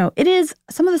 and, it is,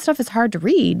 some of the stuff is hard to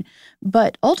read,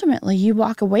 but ultimately you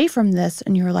walk away from this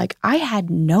and you're like, I had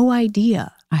no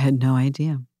idea. I had no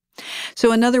idea.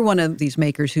 So another one of these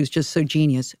makers who's just so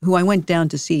genius, who I went down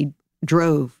to see,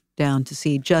 drove down to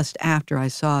see just after I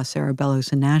saw Sarah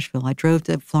Bellows in Nashville. I drove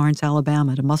to Florence,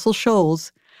 Alabama, to Muscle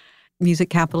Shoals, music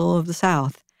capital of the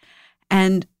South.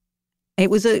 And it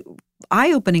was a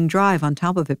eye-opening drive on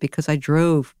top of it, because I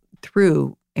drove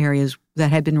through areas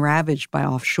that had been ravaged by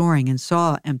offshoring and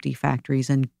saw empty factories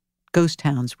and ghost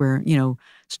towns where,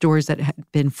 stores that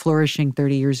had been flourishing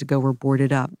 30 years ago were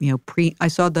boarded up. I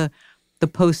saw the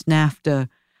post-NAFTA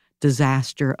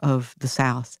disaster of the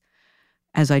South.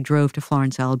 As I drove to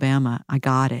Florence, Alabama, I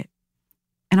got it.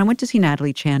 And I went to see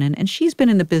Natalie Channon, and she's been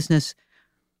in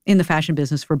the fashion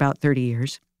business for about 30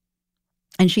 years.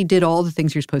 And she did all the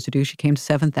things you're supposed to do. She came to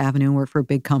 7th Avenue and worked for a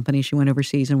big company. She went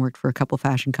overseas and worked for a couple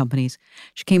fashion companies.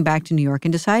 She came back to New York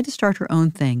and decided to start her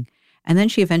own thing. And then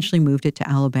she eventually moved it to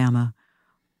Alabama.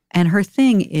 And her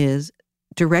thing is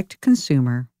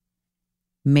direct-to-consumer,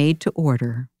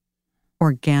 made-to-order,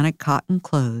 organic cotton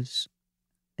clothes,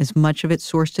 as much of it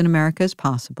sourced in America as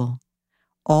possible,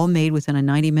 all made within a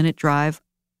 90-minute drive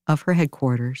of her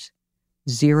headquarters,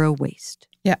 zero waste.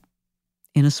 Yeah.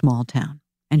 In a small town.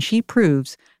 And she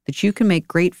proves that you can make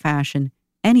great fashion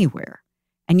anywhere,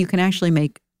 and you can actually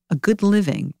make a good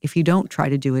living if you don't try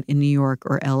to do it in New York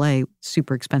or LA,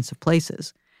 super expensive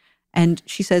places. And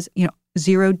she says,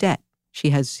 zero debt. She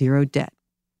has zero debt.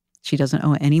 She doesn't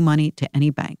owe any money to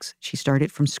any banks. She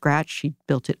started from scratch. She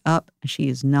built it up, and she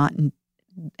is not,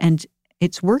 and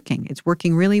it's working. It's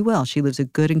working really well. She lives a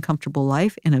good and comfortable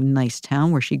life in a nice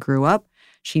town where she grew up.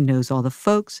 She knows all the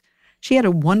folks. She had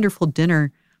a wonderful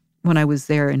dinner when I was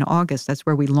there in August. That's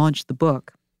where we launched the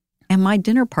book. And my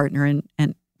dinner partner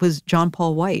and was John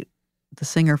Paul White, the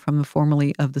singer from the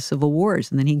formerly of the Civil Wars.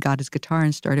 And then he got his guitar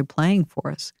and started playing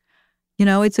for us.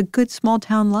 It's a good small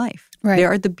town life. Right.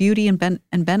 There are the beauty and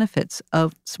benefits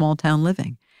of small town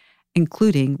living,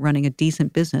 including running a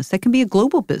decent business that can be a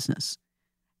global business,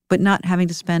 but not having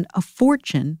to spend a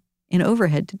fortune in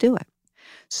overhead to do it.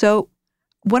 So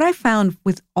what I found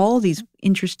with all these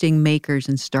interesting makers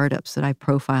and startups that I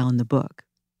profile in the book,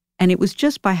 and it was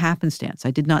just by happenstance,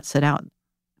 I did not set out,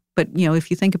 but if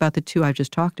you think about the two I've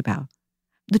just talked about,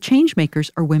 the change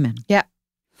makers are women. Yeah.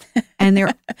 And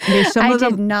there's some of them.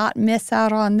 I did not miss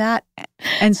out on that.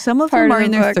 And some of them are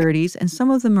in their 30s and some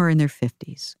of them are in their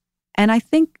 50s. And I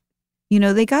think,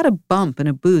 they got a bump and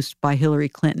a boost by Hillary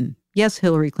Clinton. Yes,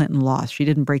 Hillary Clinton lost. She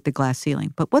didn't break the glass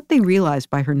ceiling. But what they realized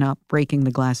by her not breaking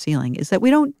the glass ceiling is that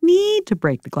we don't need to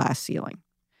break the glass ceiling.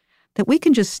 That we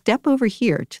can just step over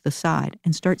here to the side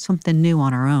and start something new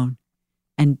on our own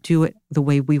and do it the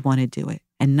way we want to do it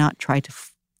and not try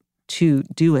to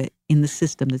do it in the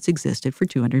system that's existed for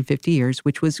 250 years,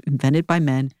 which was invented by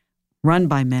men, run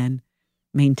by men,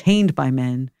 maintained by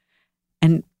men,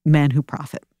 and men who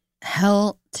profit.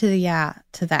 Hell to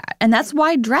that. And that's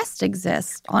why Dressed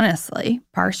exists, honestly,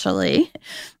 partially.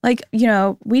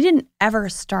 We didn't ever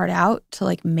start out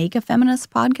to make a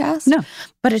feminist podcast. No.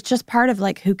 But it's just part of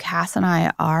who Cass and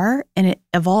I are, and it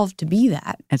evolved to be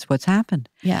that. That's what's happened.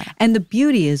 Yeah. And the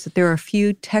beauty is that there are a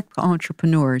few tech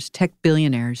entrepreneurs, tech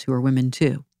billionaires who are women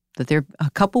too. That there are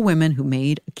a couple women who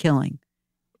made a killing,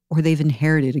 or they've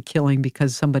inherited a killing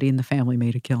because somebody in the family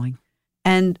made a killing.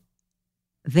 And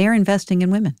they're investing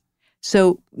in women.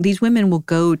 So these women will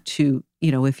go to,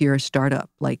 if you're a startup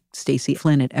like Stacy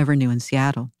Flynn at Evernew in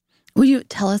Seattle. Will you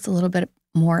tell us a little bit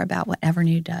more about what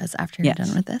Evernew does after you're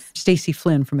done with this? Stacy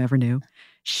Flynn from Evernew.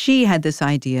 She had this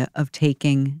idea of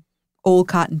taking old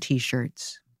cotton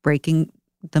T-shirts, breaking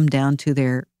them down to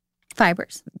their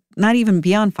fibers, not even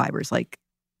beyond fibers, like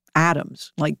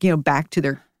atoms, back to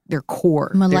their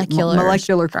core,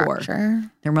 molecular core,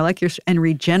 their molecular, and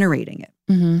regenerating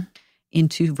it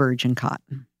into virgin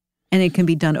cotton. And it can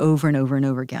be done over and over and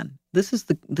over again. This is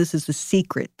the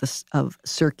secret of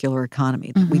circular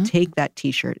economy. That we take that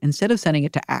T-shirt, instead of sending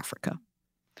it to Africa,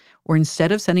 or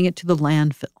instead of sending it to the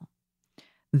landfill,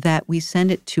 that we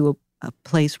send it to a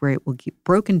place where it will get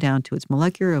broken down to its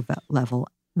molecular level,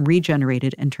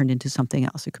 regenerated, and turned into something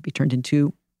else. It could be turned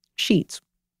into sheets,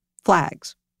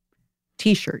 flags,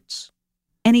 T-shirts,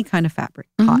 any kind of fabric,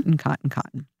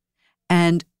 cotton.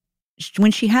 And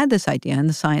when she had this idea and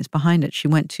the science behind it, she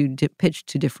went to pitch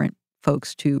to different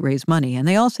folks to raise money, and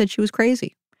they all said she was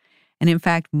crazy. And in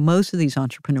fact, most of these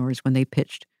entrepreneurs, when they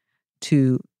pitched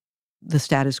to the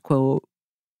status quo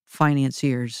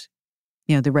financiers,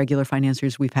 the regular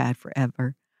financiers we've had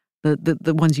forever,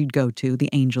 the ones you'd go to, the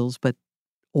angels, but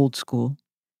old school,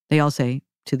 they all say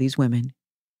to these women,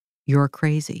 "You're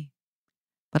crazy."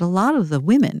 But a lot of the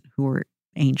women who were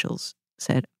angels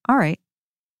said, "All right,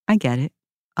 I get it.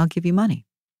 I'll give you money."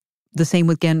 The same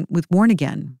with Born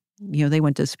Again. They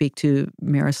went to speak to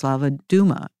Miroslava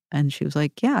Duma, and she was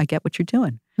like, "Yeah, I get what you're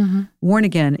doing." Born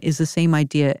Again is the same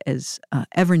idea as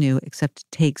Evernew, except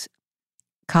it takes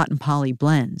cotton poly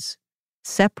blends,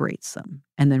 separates them,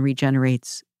 and then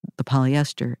regenerates the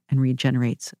polyester and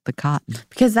regenerates the cotton.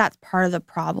 Because that's part of the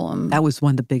problem. That was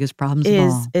one of the biggest problems of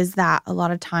all. Is that a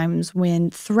lot of times when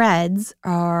threads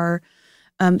are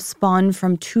spun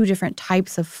from two different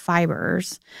types of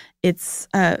fibers,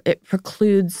 it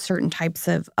precludes certain types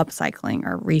of upcycling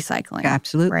or recycling.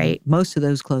 Absolutely. Right. Most of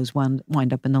those clothes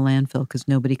wind up in the landfill because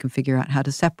nobody can figure out how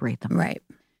to separate them. Right.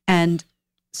 And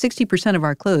 60% of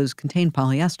our clothes contain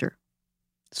polyester.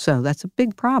 So that's a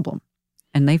big problem.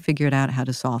 And they figured out how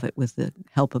to solve it with the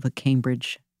help of a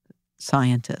Cambridge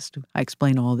scientist. I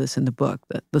explain all this in the book,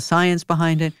 the science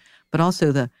behind it, but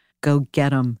also the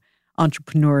go-get-'em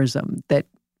entrepreneurism that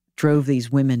drove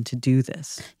these women to do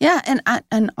this. Yeah,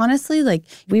 and honestly, like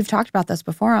we've talked about this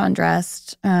before on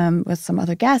Dressed with some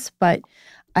other guests, but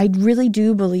I really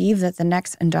do believe that the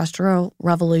next industrial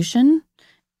revolution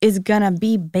is going to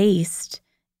be based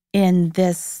in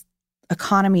this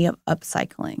economy of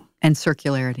upcycling. And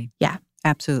circularity. Yeah.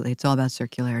 Absolutely. It's all about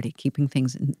circularity, keeping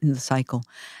things in the cycle.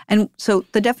 And so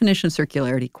the definition of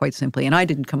circularity, quite simply, and I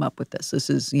didn't come up with this. This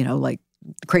is, like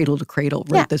Cradle to Cradle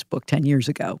wrote this book 10 years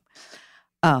ago.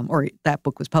 Or that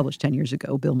book was published 10 years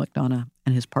ago. Bill McDonough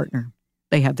and his partner,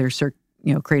 they have their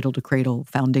Cradle to Cradle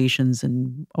foundations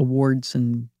and awards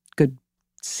and good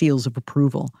seals of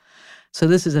approval. So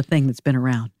this is a thing that's been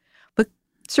around. But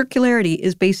circularity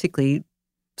is basically,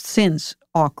 since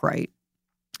Arkwright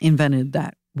invented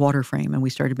that water frame and we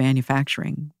started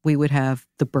manufacturing, we would have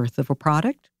the birth of a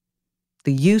product,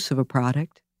 the use of a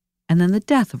product, and then the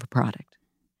death of a product.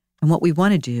 And what we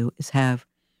want to do is have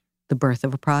the birth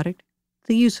of a product,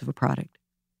 the use of a product,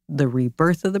 the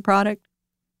rebirth of the product,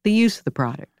 the use of the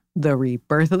product, the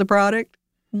rebirth of the product.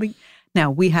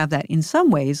 Now, we have that in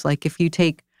some ways, like if you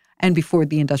take, and before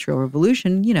the Industrial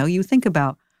Revolution, you think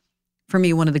about, for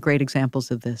me, one of the great examples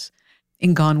of this,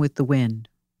 in Gone with the Wind,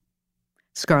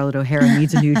 Scarlett O'Hara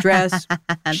needs a new dress.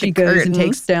 She goes and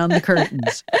takes down the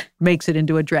curtains, makes it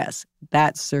into a dress.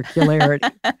 That's circularity.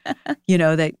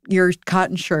 That your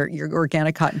cotton shirt, your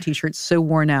organic cotton T-shirt's so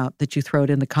worn out that you throw it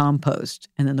in the compost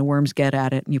and then the worms get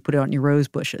at it and you put it on your rose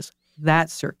bushes.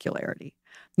 That's circularity.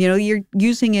 You're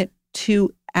using it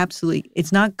to absolutely,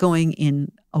 it's not going in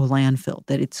a landfill,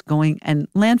 that it's going, and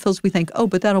landfills we think, oh,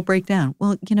 but that'll break down.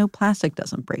 Well, plastic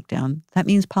doesn't break down. That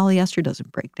means polyester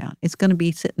doesn't break down. It's going to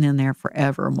be sitting in there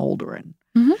forever moldering.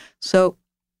 Mm-hmm. So,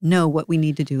 no, what we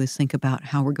need to do is think about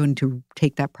how we're going to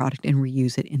take that product and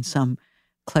reuse it in some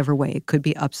clever way. It could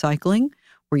be upcycling,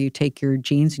 where you take your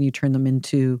jeans and you turn them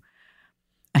into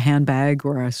a handbag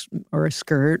or a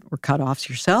skirt or cut-offs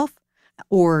yourself.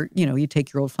 Or, you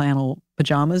take your old flannel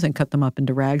pajamas and cut them up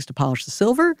into rags to polish the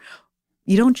silver.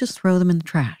 You don't just throw them in the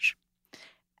trash.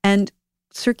 And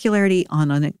circularity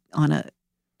on a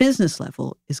business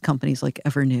level is companies like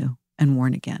Evernew and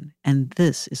Worn Again. And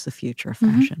this is the future of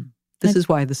fashion. Mm-hmm. This is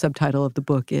why the subtitle of the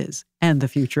book is "And the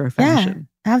Future of Fashion."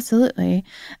 Yeah, absolutely.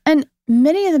 And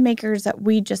many of the makers that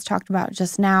we just talked about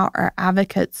just now are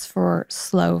advocates for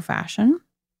slow fashion.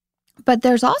 But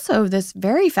there's also this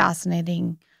very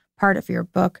fascinating part of your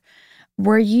book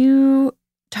where you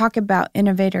talk about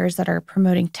innovators that are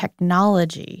promoting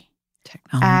technology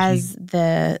as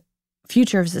the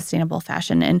future of sustainable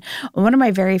fashion. And one of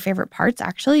my very favorite parts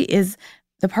actually is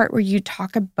the part where you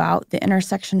talk about the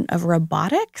intersection of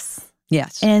robotics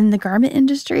in the garment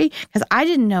industry, because I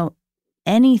didn't know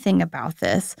anything about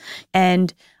this.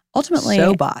 And ultimately,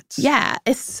 Sobots. Yeah,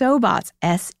 it's Sobots,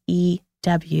 SEWBOTS,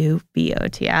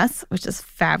 which is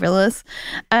fabulous.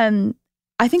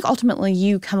 I think ultimately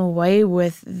you come away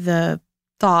with the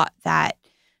thought that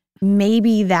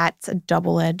maybe that's a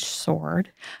double-edged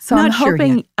sword. So I'm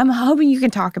hoping you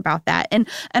can talk about that. And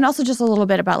also just a little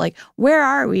bit about like, where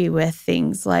are we with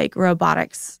things like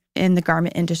robotics in the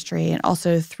garment industry and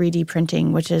also 3D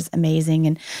printing, which is amazing.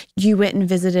 And you went and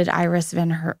visited Iris Van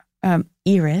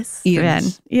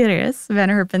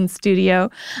Herpen's studio.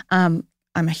 I'm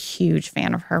a huge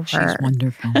fan of her. She's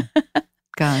wonderful.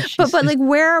 Gosh. But like,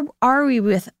 where are we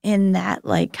within that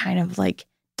like kind of like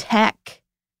tech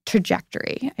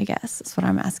trajectory, I guess is what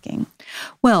I'm asking.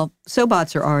 Well,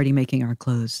 Sobots are already making our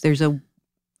clothes. There's a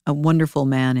wonderful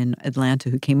man in Atlanta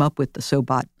who came up with the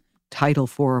Sobot title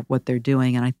for what they're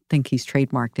doing, and I think he's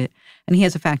trademarked it. And he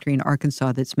has a factory in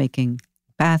Arkansas that's making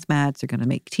bath mats. They're going to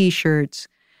make T-shirts.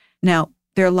 Now,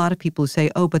 there are a lot of people who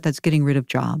say, oh, but that's getting rid of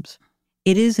jobs.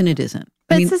 It is and it isn't.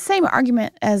 But it's the same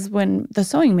argument as when the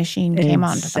sewing machine came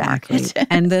onto the market.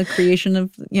 And the creation of,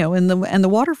 and the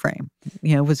water frame,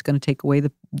 was going to take away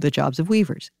the jobs of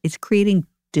weavers. It's creating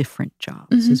different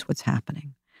jobs is what's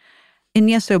happening. And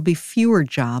yes, there'll be fewer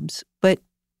jobs, but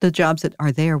the jobs that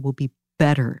are there will be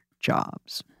better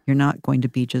jobs. You're not going to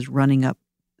be just running up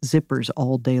zippers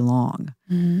all day long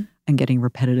and getting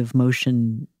repetitive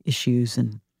motion issues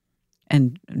and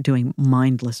doing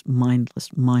mindless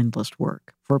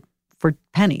work for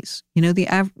pennies.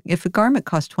 If a garment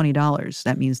costs $20,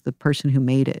 that means the person who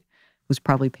made it was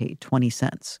probably paid 20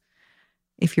 cents.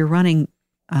 If you're running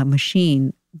a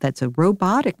machine that's a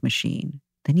robotic machine,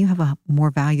 then you have a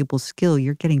more valuable skill.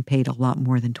 You're getting paid a lot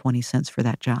more than 20 cents for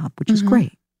that job, which is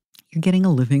great. You're getting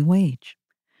a living wage.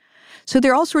 So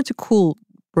there are all sorts of cool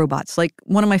robots. Like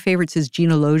one of my favorites is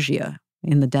Genealogia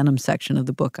in the denim section of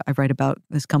the book. I write about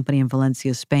this company in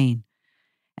Valencia, Spain.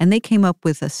 And they came up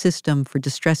with a system for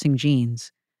distressing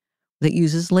jeans that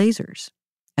uses lasers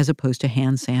as opposed to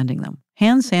hand sanding them.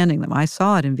 Hand sanding them, I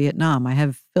saw it in Vietnam. I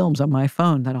have films on my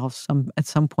phone that I'll at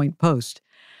some point post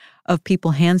of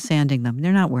people hand sanding them.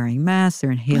 They're not wearing masks.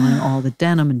 They're inhaling all the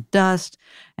denim and dust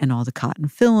and all the cotton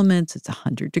filaments. It's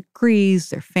 100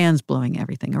 degrees. Their fans blowing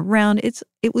everything around.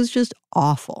 It was just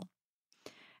awful.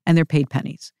 And they're paid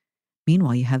pennies.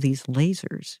 Meanwhile, you have these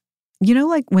lasers. You know,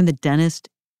 like when the dentist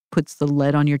puts the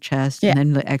lead on your chest and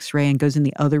then the x-ray and goes in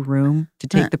the other room to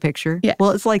take the picture? Yeah.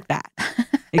 Well, it's like that,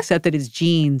 except that it's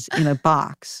jeans in a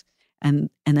box.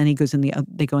 And then they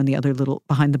go in the other little,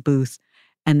 behind the booth,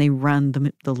 and they run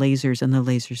the lasers, and the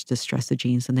lasers distress the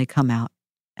jeans, and they come out,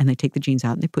 and they take the jeans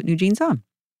out, and they put new jeans on.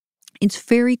 It's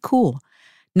very cool.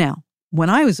 Now, when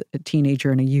I was a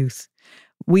teenager and a youth,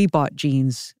 we bought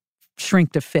jeans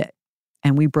shrink to fit,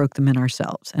 and we broke them in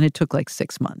ourselves, and it took like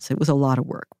 6 months. It was a lot of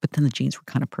work, but then the jeans were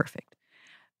kind of perfect.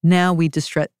 Now we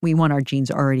want our jeans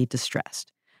already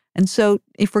distressed. And so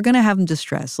if we're going to have them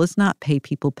distressed, let's not pay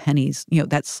people pennies. You know,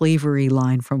 that slavery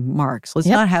line from Marx. Let's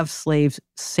not have slaves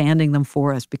sanding them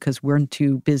for us because we're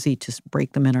too busy to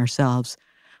break them in ourselves.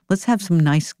 Let's have some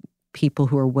nice people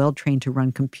who are well-trained to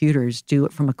run computers do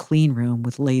it from a clean room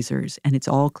with lasers, and it's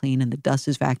all clean, and the dust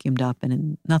is vacuumed up,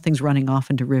 and nothing's running off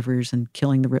into rivers and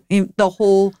killing the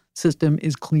whole system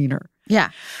is cleaner. Yeah.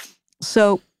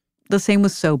 So the same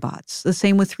with Sobots, the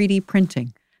same with 3D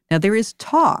printing. Now there is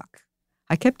talk.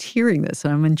 I kept hearing this,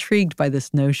 and I'm intrigued by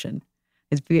this notion.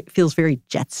 It feels very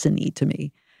Jetson-y to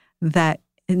me that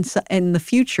in the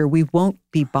future, we won't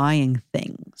be buying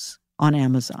things on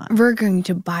Amazon. We're going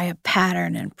to buy a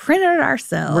pattern and print it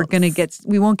ourselves.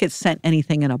 We won't get sent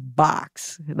anything in a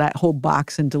box. That whole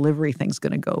box and delivery thing's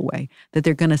going to go away. That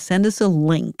they're going to send us a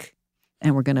link,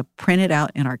 and we're going to print it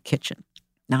out in our kitchen.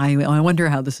 Now, I wonder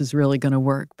how this is really going to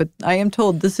work, but I am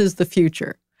told this is the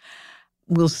future.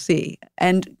 We'll see.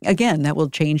 And again, that will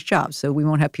change jobs. So we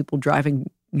won't have people driving,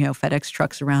 FedEx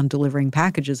trucks around delivering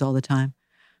packages all the time.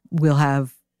 We'll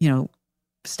have,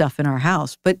 stuff in our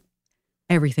house, but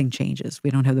everything changes. We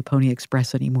don't have the Pony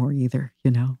Express anymore either,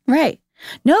 Right.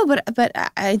 No, but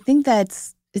I think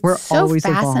we're so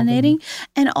fascinating. Evolving.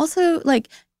 And also, like,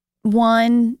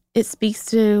 one, it speaks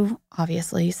to,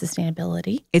 obviously,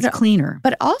 sustainability. It's cleaner.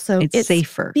 But also, it's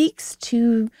safer. Speaks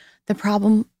to the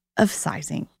problem of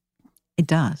sizing. It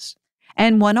does.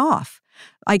 And one off.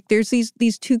 Like there's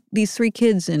these three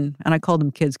kids and I call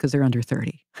them kids because they're under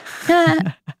 30.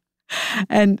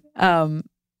 And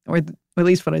or at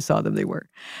least when I saw them, they were.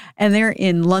 And they're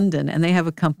in London, and they have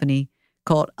a company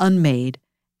called Unmade,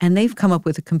 and they've come up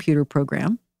with a computer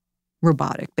program,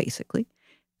 robotic basically,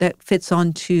 that fits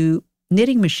onto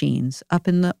knitting machines up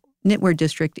in the knitwear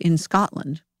district in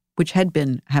Scotland, which had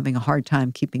been having a hard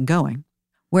time keeping going,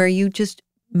 where you just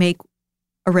make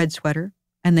a red sweater,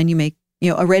 and then you make,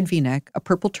 a red V-neck, a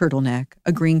purple turtleneck,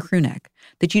 a green crew neck,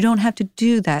 that you don't have to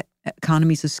do that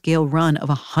economies of scale run of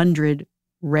 100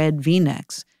 red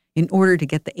V-necks in order to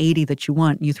get the 80 that you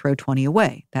want. You throw 20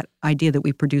 away. That idea that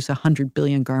we produce 100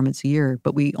 billion garments a year,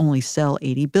 but we only sell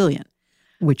 80 billion,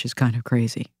 which is kind of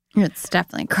crazy. It's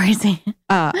definitely crazy.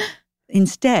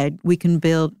 Instead, we can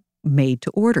build made to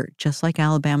order, just like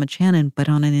Alabama Channon, but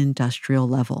on an industrial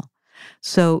level.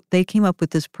 So they came up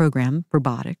with this program,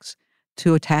 robotics,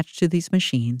 to attach to these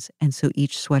machines, and so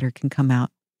each sweater can come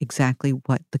out exactly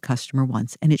what the customer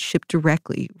wants, and it's shipped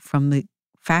directly from the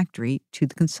factory to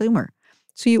the consumer.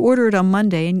 So you order it on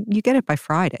Monday, and you get it by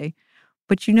Friday,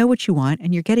 but you know what you want,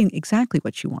 and you're getting exactly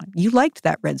what you want. You liked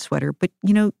that red sweater, but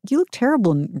you look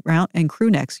terrible in crew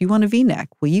necks. You want a V-neck.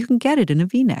 Well, you can get it in a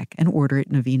V-neck and order it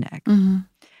in a V-neck. Mm-hmm.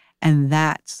 And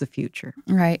that's the future.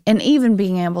 Right. And even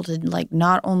being able to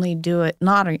not only do it,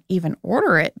 not even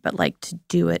order it, but to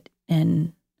do it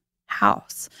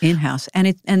in-house. In-house. And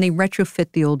they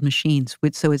retrofit the old machines,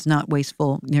 so it's not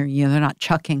wasteful. They're not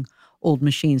chucking old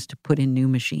machines to put in new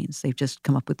machines. They've just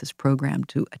come up with this program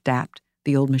to adapt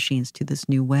the old machines to this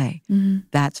new way. Mm-hmm.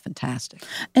 That's fantastic.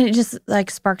 And it just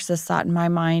sparks this thought in my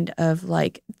mind of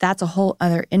that's a whole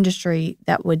other industry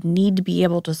that would need to be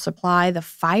able to supply the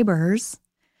fibers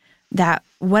that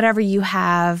whatever you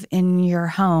have in your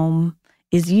home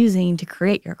is using to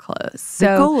create your clothes. So,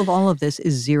 the goal of all of this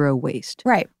is zero waste.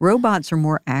 Right. Robots are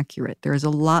more accurate. There's a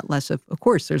lot less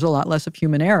of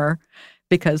human error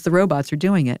because the robots are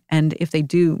doing it. And if they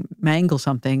do mangle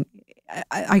something,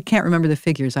 I can't remember the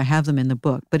figures. I have them in the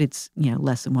book, but it's,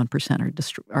 less than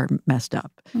 1% are messed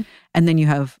up. Mm. And then you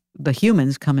have the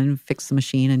humans come and fix the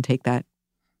machine and take that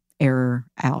error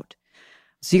out.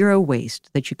 zero waste,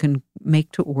 that you can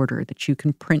make to order, that you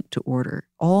can print to order,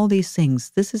 all these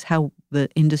things. This is how the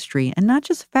industry, and not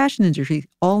just the fashion industry,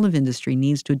 all of industry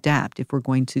needs to adapt if we're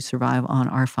going to survive on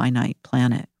our finite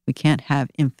planet. We can't have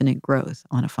infinite growth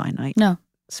on a finite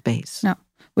space. No.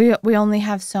 We only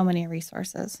have so many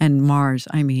resources. And Mars,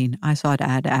 I mean, I saw it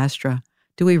Ad Astra.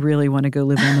 Do we really want to go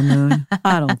live on the moon?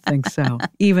 I don't think so,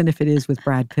 even if it is with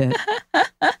Brad Pitt.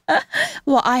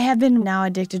 Well, I have been now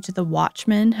addicted to The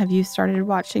Watchmen. Have you started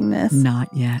watching this?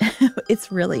 Not yet.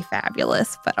 It's really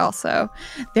fabulous, but also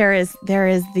there is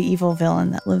the evil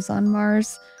villain that lives on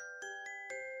Mars.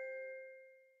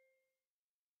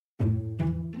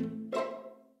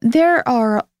 There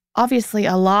are obviously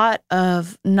a lot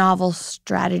of novel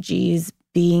strategies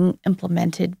being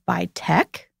implemented by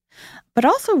tech, but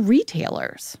also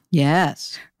retailers.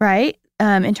 Yes. Right?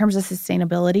 In terms of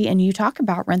sustainability. And you talk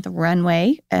about Rent the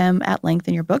Runway at length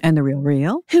in your book. And The Real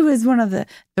Real. Who is one of the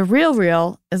Real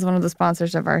Real is one of the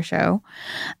sponsors of our show.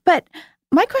 But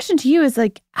my question to you is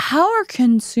like, how are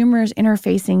consumers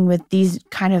interfacing with these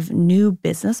kind of new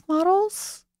business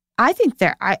models? I think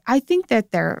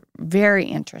that they're very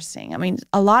interesting. I mean,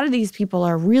 a lot of these people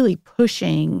are really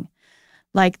pushing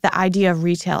like the idea of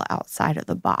retail outside of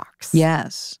the box.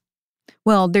 Yes.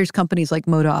 Well, there's companies like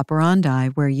Moda Operandi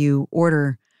where you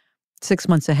order 6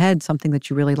 months ahead something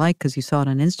that you really like because you saw it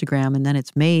on Instagram, and then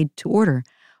it's made to order.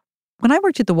 When I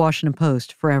worked at the Washington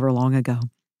Post forever long ago,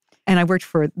 and I worked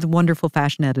for the wonderful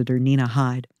fashion editor, Nina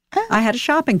Hyde, I had a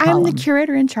shopping column. I'm the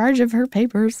curator in charge of her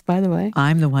papers, by the way.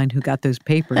 I'm the one who got those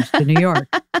papers to New York.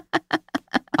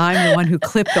 I'm the one who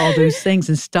clipped all those things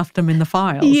and stuffed them in the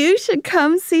files. You should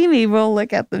come see me. We'll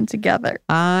look at them together.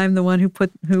 I'm the one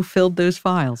who filled those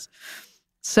files.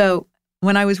 So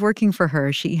when I was working for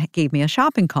her, she gave me a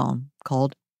shopping column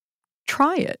called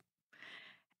Try It.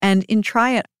 And in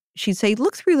Try It, she'd say,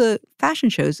 look through the fashion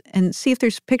shows and see if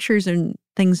there's pictures and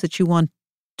things that you want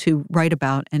to write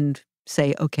about and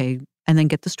say, okay, and then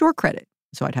get the store credit.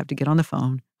 So I'd have to get on the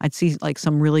phone. I'd see like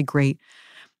some really great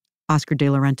Oscar de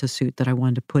la Renta suit that I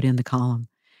wanted to put in the column.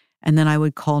 And then I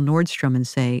would call Nordstrom and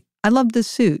say, I love this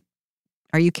suit.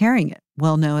 Are you carrying it?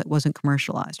 Well, no, it wasn't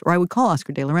commercialized. Or I would call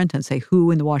Oscar de la Renta and say,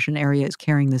 who in the Washington area is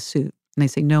carrying this suit? And they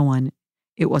say, no one.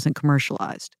 It wasn't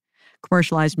commercialized.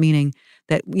 Commercialized meaning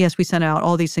that, yes, we sent out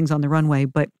all these things on the runway,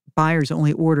 but buyers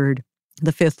only ordered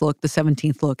the 5th look, the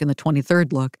 17th look, and the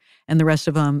 23rd look, and the rest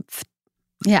of them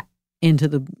into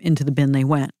the bin they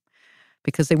went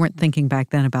because they weren't thinking back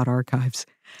then about archives.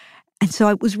 And so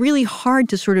it was really hard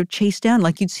to sort of chase down.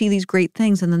 Like you'd see these great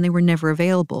things and then they were never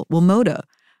available. Well, Moda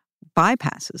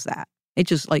bypasses that. It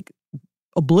just like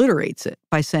obliterates it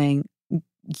by saying,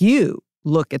 you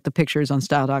look at the pictures on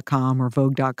style.com or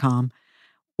vogue.com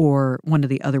or one of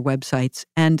the other websites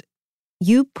and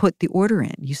you put the order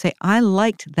in. You say, I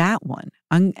liked that one.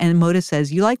 And Moda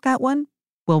says, you like that one?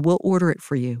 Well, we'll order it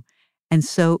for you. And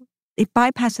so it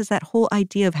bypasses that whole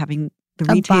idea of having the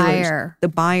retailers, the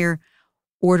buyer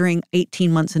ordering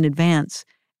 18 months in advance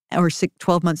or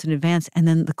 12 months in advance, and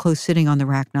then the clothes sitting on the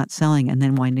rack not selling and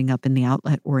then winding up in the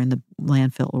outlet or in the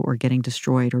landfill or getting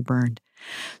destroyed or burned.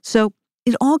 So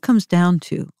it all comes down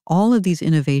to all of these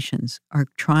innovations are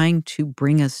trying to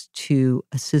bring us to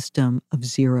a system of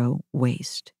zero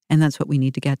waste. And that's what we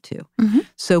need to get to. Mm-hmm.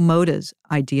 So Moda's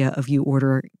idea of you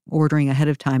ordering ahead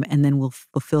of time and then we'll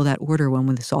fulfill that order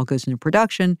when this all goes into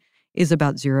production is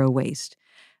about zero waste.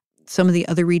 Some of the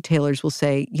other retailers will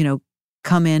say,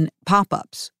 come in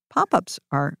pop-ups. Pop-ups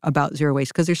are about zero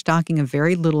waste because they're stocking a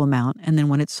very little amount and then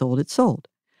when it's sold, it's sold.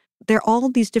 There are all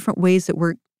of these different ways that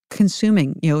we're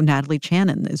consuming. Natalie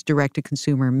Channon is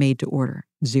direct-to-consumer, made-to-order,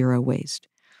 zero waste.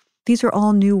 These are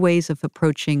all new ways of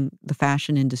approaching the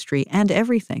fashion industry and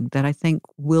everything that I think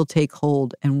will take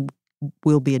hold and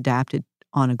will be adapted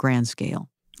on a grand scale.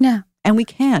 Yeah. And we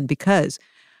can because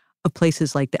of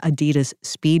places like the Adidas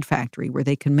Speed Factory where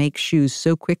they can make shoes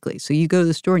so quickly. So you go to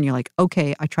the store and you're like,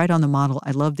 okay, I tried on the model.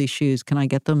 I love these shoes. Can I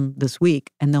get them this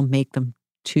week? And they'll make them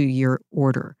to your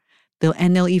order.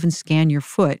 They'll even scan your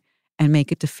foot and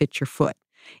make it to fit your foot.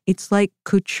 It's like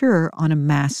couture on a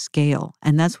mass scale.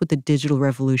 And that's what the digital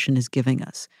revolution is giving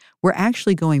us. We're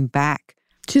actually going back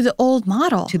to the old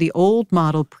model. To the old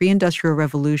model, pre-industrial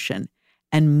revolution,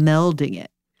 and melding it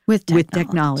with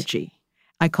technology.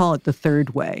 I call it the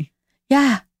third way.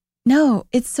 Yeah. No,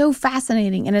 it's so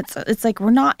fascinating. And it's like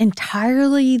we're not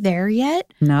entirely there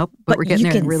yet. Nope, but we're getting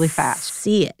there really fast.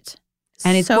 See it.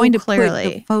 And it's so going to clearly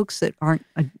put the folks that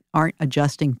aren't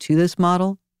adjusting to this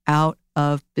model out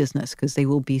of business because they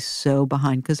will be so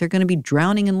behind because they're going to be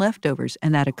drowning in leftovers.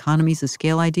 And that economies of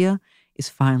scale idea is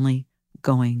finally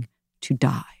going to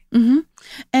die. Mm-hmm.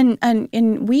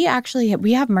 And we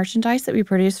have merchandise that we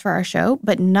produce for our show,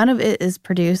 but none of it is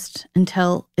produced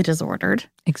until it is ordered.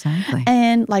 Exactly.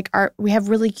 And we have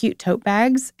really cute tote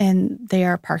bags, and they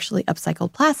are partially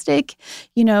upcycled plastic.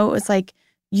 It's like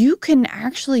you can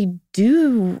actually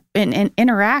do and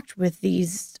interact with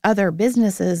these other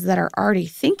businesses that are already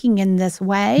thinking in this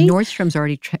way. Nordstrom's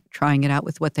already trying it out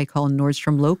with what they call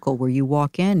Nordstrom Local, where you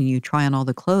walk in and you try on all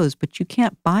the clothes, but you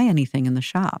can't buy anything in the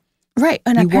shop. Right.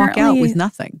 And you walk out with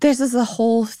nothing. This is a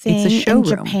whole thing in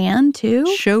Japan, too.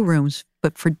 Showrooms,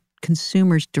 but for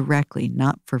consumers directly,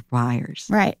 not for buyers.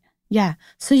 Right. Yeah.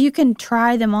 So you can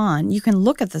try them on. You can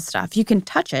look at the stuff. You can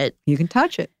touch it. You can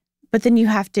touch it. But then you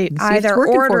have to either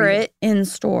order it in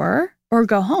store or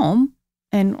go home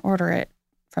and order it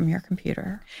from your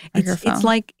computer or your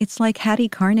phone. It's like Hattie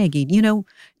Carnegie.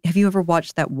 Have you ever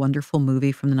watched that wonderful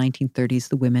movie from the 1930s,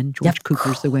 The Women? George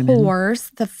Cukor's The Women. Of course,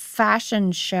 the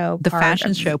fashion show part. The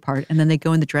fashion show part. And then they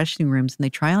go in the dressing rooms and they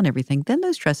try on everything. Then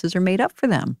those dresses are made up for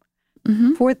them.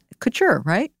 Mm-hmm. For couture,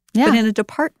 right? Yeah. But in a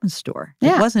department store.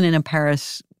 Yeah. It wasn't in a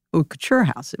Paris haute couture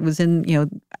house. It was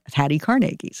in, Hattie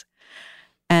Carnegie's.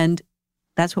 And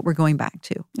that's what we're going back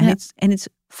to. And it's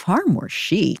far more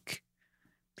chic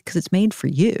because it's made for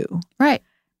you. Right.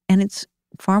 And it's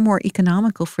far more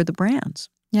economical for the brands.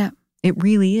 Yeah. It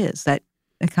really is. That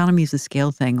economies of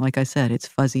scale thing, like I said, it's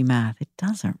fuzzy math. It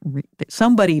doesn't,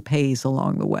 somebody pays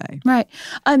along the way. Right.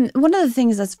 One of the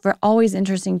things that's always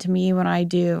interesting to me when I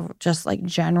do just like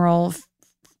general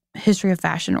history of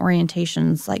fashion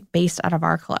orientations, like based out of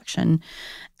our collection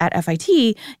at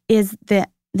FIT, is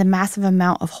the massive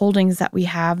amount of holdings that we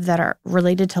have that are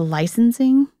related to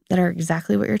licensing that are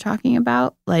exactly what you're talking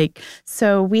about.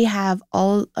 So we have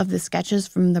all of the sketches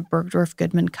from the Bergdorf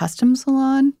Goodman Custom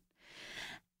Salon,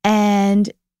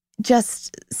 and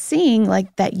just seeing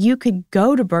that you could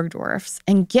go to Bergdorf's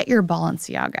and get your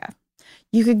Balenciaga.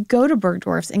 You could go to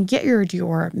Bergdorf's and get your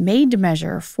Dior made to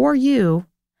measure for you,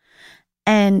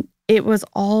 and it was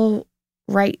all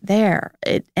right there.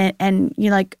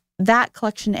 That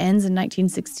collection ends in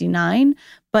 1969,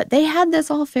 but they had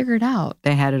this all figured out.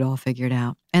 They had it all figured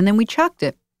out. And then we chucked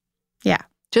it. Yeah.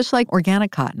 Just like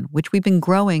organic cotton, which we've been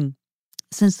growing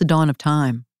since the dawn of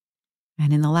time.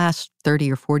 And in the last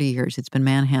 30 or 40 years, it's been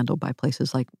manhandled by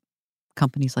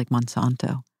companies like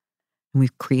Monsanto. And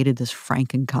we've created this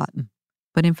Franken cotton.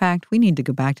 But in fact, we need to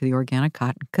go back to the organic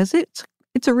cotton because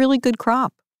it's a really good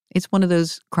crop. It's one of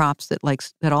those crops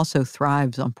that also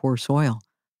thrives on poor soil.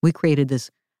 We created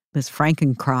this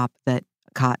Franken crop, that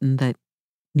cotton that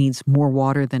needs more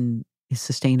water than is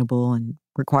sustainable and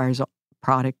requires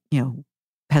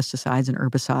pesticides and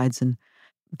herbicides and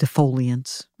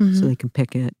defoliants so they can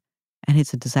pick it. And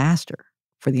it's a disaster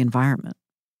for the environment.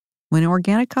 When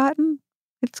organic cotton,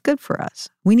 it's good for us.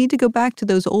 We need to go back to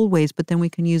those old ways, but then we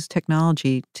can use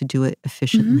technology to do it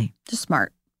efficiently. Mm-hmm. Just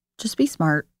smart. Just be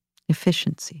smart.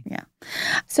 Efficiency. Yeah.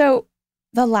 So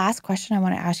the last question I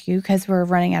want to ask you, because we're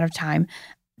running out of time.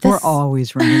 We're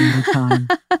always running out of time.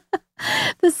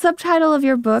 The subtitle of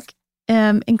your book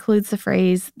includes the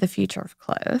phrase, "The future of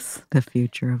clothes." The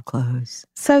future of clothes.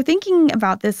 So thinking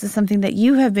about this is something that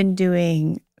you have been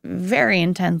doing very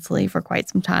intensely for quite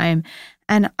some time.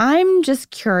 And I'm just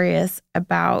curious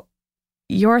about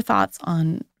your thoughts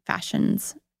on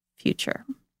fashion's future.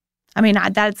 I mean,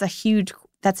 that's a huge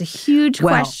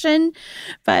question,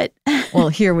 but... Well,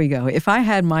 here we go. If I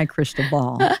had my crystal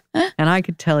ball and I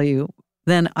could tell you,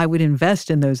 then I would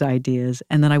invest in those ideas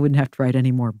and then I wouldn't have to write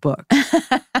any more books.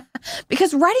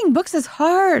 Because writing books is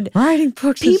hard. Writing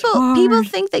books is hard. People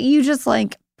think that you just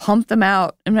pump them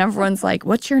out and everyone's like,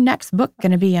 what's your next book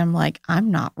going to be? I'm like, I'm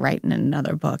not writing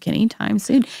another book anytime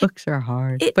soon. Books are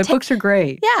hard, but books are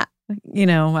great. Yeah.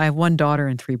 I have one daughter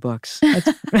and 3 books.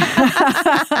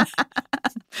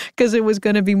 Because it was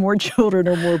going to be more children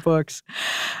or more books.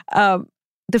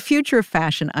 The future of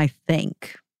fashion, I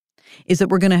think, is that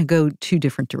we're going to go 2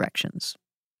 different directions.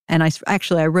 And I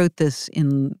wrote this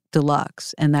in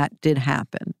Deluxe, and that did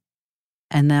happen.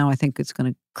 And now I think it's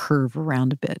going to curve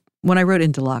around a bit. When I wrote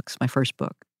in Deluxe, my first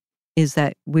book, is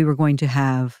that we were going to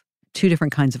have 2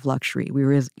 different kinds of luxury. We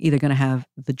were either going to have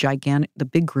the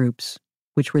big groups,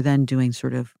 which were then doing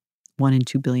sort of $1 and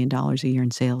 $2 billion a year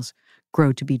in sales,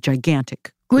 grow to be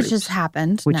gigantic groups. Which has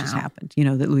happened.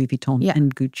 That Louis Vuitton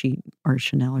and Gucci or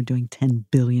Chanel are doing $10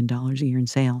 billion a year in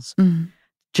sales. Mm-hmm.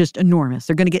 Just enormous.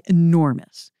 They're going to get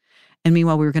enormous. And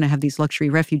meanwhile, we were going to have these luxury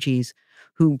refugees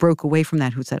who broke away from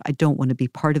that, who said, I don't want to be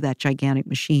part of that gigantic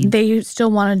machine. They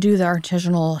still want to do the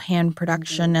artisanal hand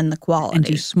production and the quality. And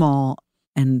do small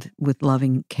and with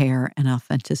loving care and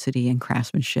authenticity and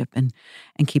craftsmanship and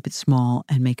keep it small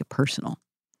and make it personal.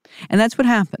 And that's what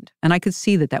happened. And I could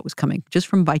see that was coming just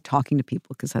by talking to people,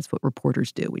 because that's what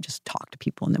reporters do. We just talk to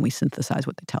people and then we synthesize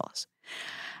what they tell us.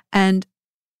 And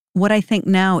what I think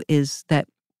now is that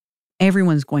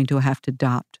everyone's going to have to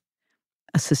adopt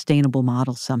a sustainable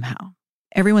model somehow.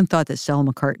 Everyone thought that Stella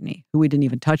McCartney, who we didn't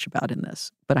even touch about in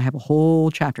this, but I have a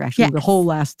whole chapter. Actually, The whole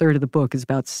last third of the book is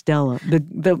about Stella,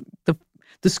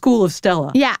 the school of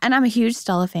Stella. Yeah, and I'm a huge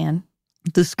Stella fan.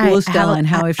 The school of Stella, and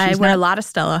how I wear a lot of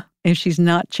Stella. If she's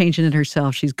not changing it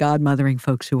herself, she's godmothering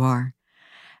folks who are.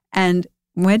 And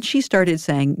when she started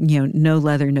saying, no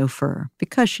leather, no fur,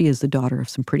 because she is the daughter of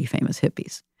some pretty famous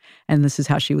hippies, and this is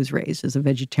how she was raised as a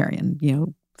vegetarian,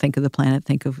 think of the planet,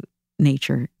 think of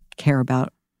nature, care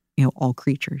about all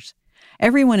creatures.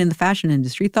 Everyone in the fashion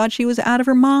industry thought she was out of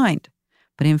her mind.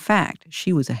 But in fact,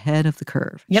 she was ahead of the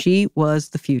curve. Yep. She was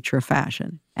the future of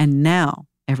fashion. And now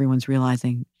everyone's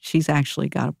realizing she's actually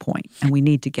got a point, and we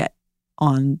need to get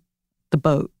on the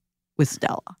boat with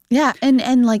Stella. Yeah,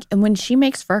 and when she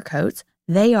makes fur coats,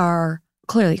 they are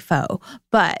clearly faux,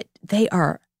 but they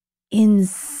are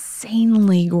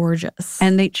insanely gorgeous.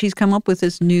 And she's come up with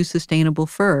this new sustainable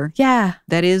fur. Yeah.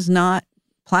 That is not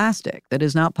plastic, that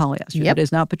is not polyester, Yep. that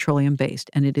is not petroleum-based,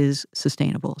 and it is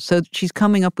sustainable. So she's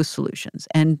coming up with solutions,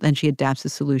 and then she adapts the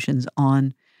solutions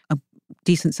on a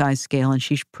decent-sized scale, and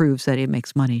she proves that it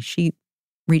makes money. She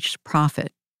reached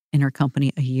profit in her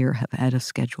company a year ahead of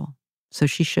schedule. So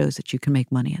she shows that you can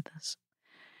make money at this.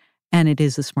 And it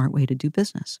is a smart way to do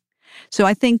business. So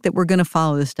I think that we're going to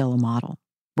follow the Stella model.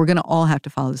 We're going to all have to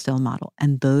follow the Stella model.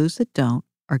 And those that don't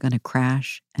are going to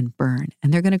crash and burn.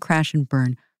 And they're going to crash and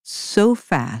burn so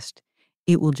fast,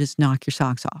 it will just knock your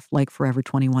socks off. Like Forever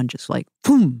 21, just like,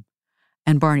 boom.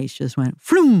 And Barney's just went,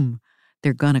 floom.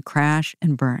 They're going to crash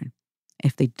and burn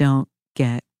if they don't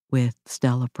get with the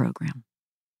Stella program.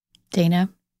 Dana,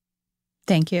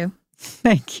 thank you.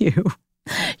 Thank you.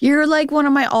 You're like one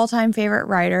of my all-time favorite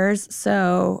writers.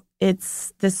 So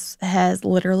this has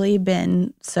literally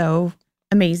been so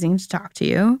amazing to talk to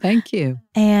you. Thank you.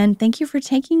 And thank you for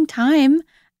taking time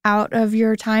out of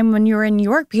your time when you were in New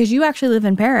York, because you actually live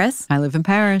in Paris. I live in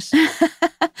Paris.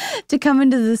 To come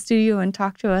into the studio and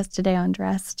talk to us today on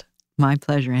Dressed. My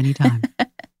pleasure, anytime.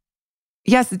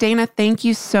 Yes, Dana, thank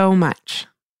you so much.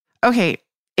 Okay,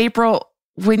 April,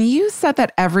 when you said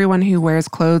that everyone who wears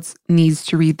clothes needs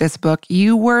to read this book,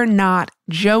 you were not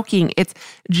joking. It's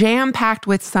jam-packed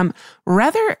with some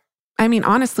rather,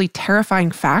 honestly,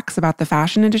 terrifying facts about the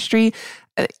fashion industry.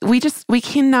 We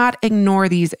cannot ignore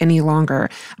these any longer.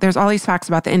 There's all these facts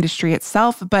about the industry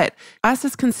itself, but us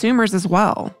as consumers as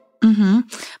well. Mm-hmm.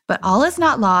 But all is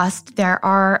not lost. There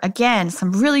are, again,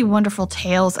 some really wonderful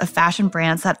tales of fashion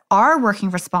brands that are working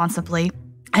responsibly.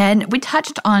 And we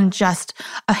touched on just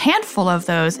a handful of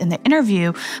those in the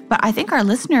interview, but I think our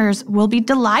listeners will be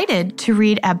delighted to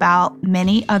read about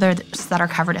many others that are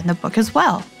covered in the book as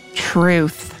well.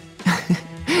 Truth.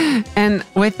 And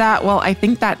with that, well, I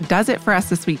think that does it for us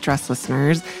this week, Dressed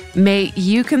listeners. May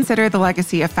you consider the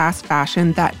legacy of fast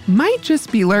fashion that might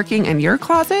just be lurking in your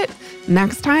closet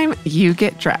next time you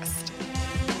get dressed.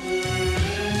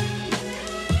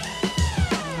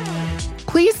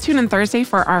 Please tune in Thursday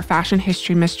for our Fashion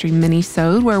History Mystery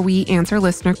mini-sode where we answer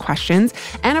listener questions.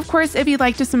 And of course, if you'd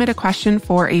like to submit a question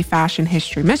for a Fashion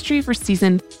History Mystery for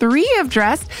Season 3 of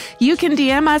Dressed, you can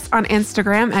DM us on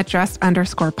Instagram at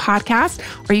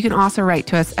dressed_podcast, or you can also write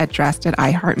to us at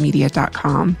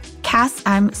dressed@iheartmedia.com. Cass,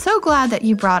 I'm so glad that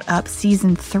you brought up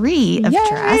Season 3 of Yay!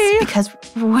 Dressed, because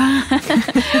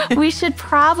we should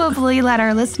probably let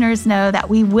our listeners know that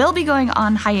we will be going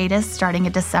on hiatus starting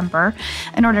in December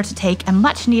in order to take a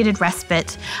much-needed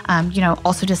respite,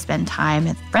 also to spend time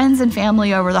with friends and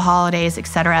family over the holidays,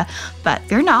 etc. But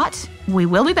fear not, we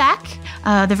will be back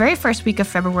the very first week of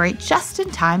February, just in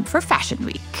time for Fashion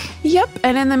Week. Yep.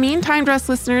 And in the meantime, Dressed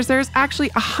listeners, there's actually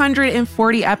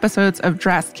 140 episodes of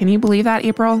Dressed. Can you believe that,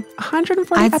 April?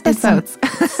 140 episodes.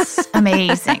 It's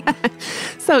amazing.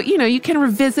 So, you can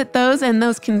revisit those, and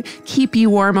those can keep you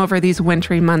warm over these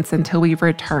wintry months until we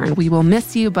return. We will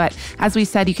miss you, but as we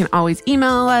said, you can always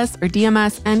email us or DM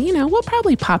us, and, we'll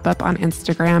probably pop up on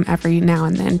Instagram every now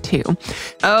and then, too.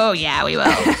 Oh, yeah, we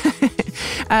will.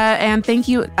 And thank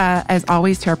you, as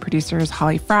always, to our producers,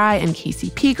 Holly Fry and Casey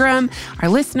Pegram, our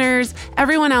listeners,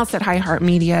 everyone else at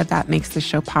iHeartMedia that makes the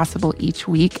show possible each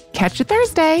week. Catch you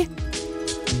Thursday.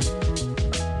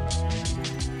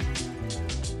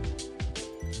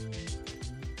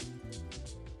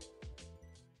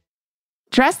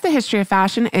 Dressed: The History of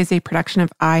Fashion is a production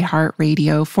of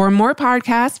iHeartRadio. For more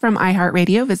podcasts from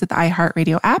iHeartRadio, visit the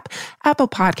iHeartRadio app, Apple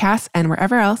Podcasts, and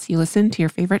wherever else you listen to your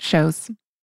favorite shows.